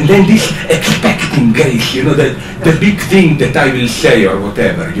 And then this expecting gaze, you know, the big thing that I will say or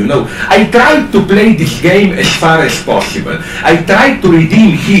whatever, you know. I tried to play this game as far as possible. I tried to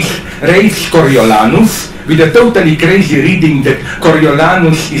redeem his Rafe's Coriolanus with a totally crazy reading that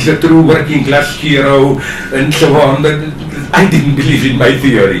Coriolanus is a true working class hero and so on. I didn't believe in my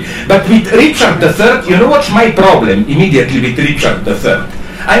theory. But with Richard III, you know what's my problem immediately with Richard III?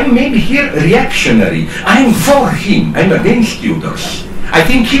 I'm maybe here reactionary. I'm for him. I'm against Tudors. I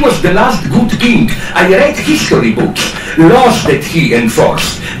think he was the last good king. I read history books, laws that he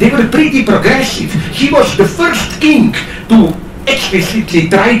enforced. They were pretty progressive. He was the first king to explicitly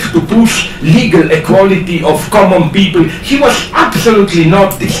tried to push legal equality of common people. He was absolutely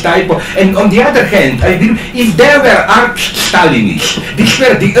not this type of... And on the other hand, I believe if there were arch-Stalinists, these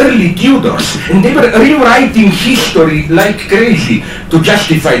were the early Tudors, and they were rewriting history like crazy to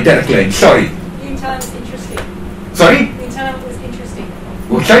justify their claim. Sorry. You can tell him it's interesting. Sorry? You can tell him it was interesting.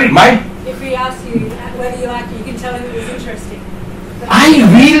 Oh, sorry, my... If he asks you whether you like it, you can tell him it was interesting. I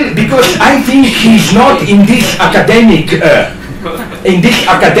will, because I think he's not in this academic...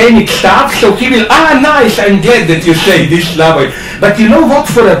 stuff, so he will, nice, I'm glad that you say this, Slavoj. But you know what,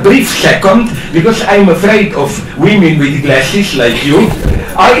 for a brief second, because I'm afraid of women with glasses like you,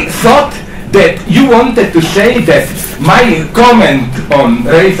 I thought that you wanted to say that my comment on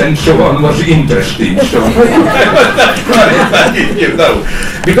Rafe and so on was interesting. So you know,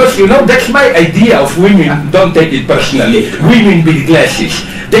 because you know, that's my idea of women, don't take it personally, women with glasses.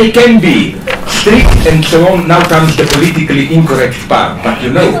 They can be strict and so on. Now comes the politically incorrect part. But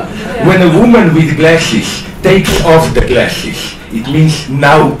you know, when a woman with glasses takes off the glasses, it means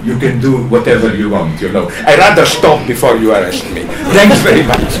now you can do whatever you want, you know. I rather stop before you arrest me. Thanks very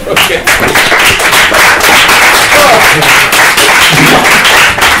much. Okay.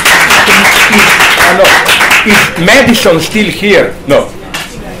 Is Madison still here? No.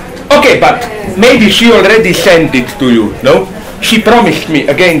 Okay, but maybe she already sent it to you, no? She promised me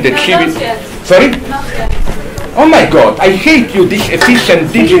again that she will... Sorry? Oh my God, I hate you, these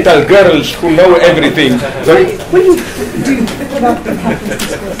efficient digital girls who know everything. Sorry? Will you do about the Catholic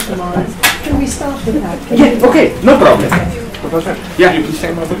discourse tomorrow? Can we start with that? Yeah, okay, no problem. Professor, Yeah. can you please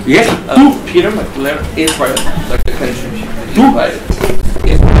say my book? Yes? Peter McClure is right. Like the country. Two?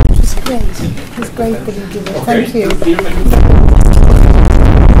 It's great. It's great that you did it. Okay. Thank you. Peter McClure.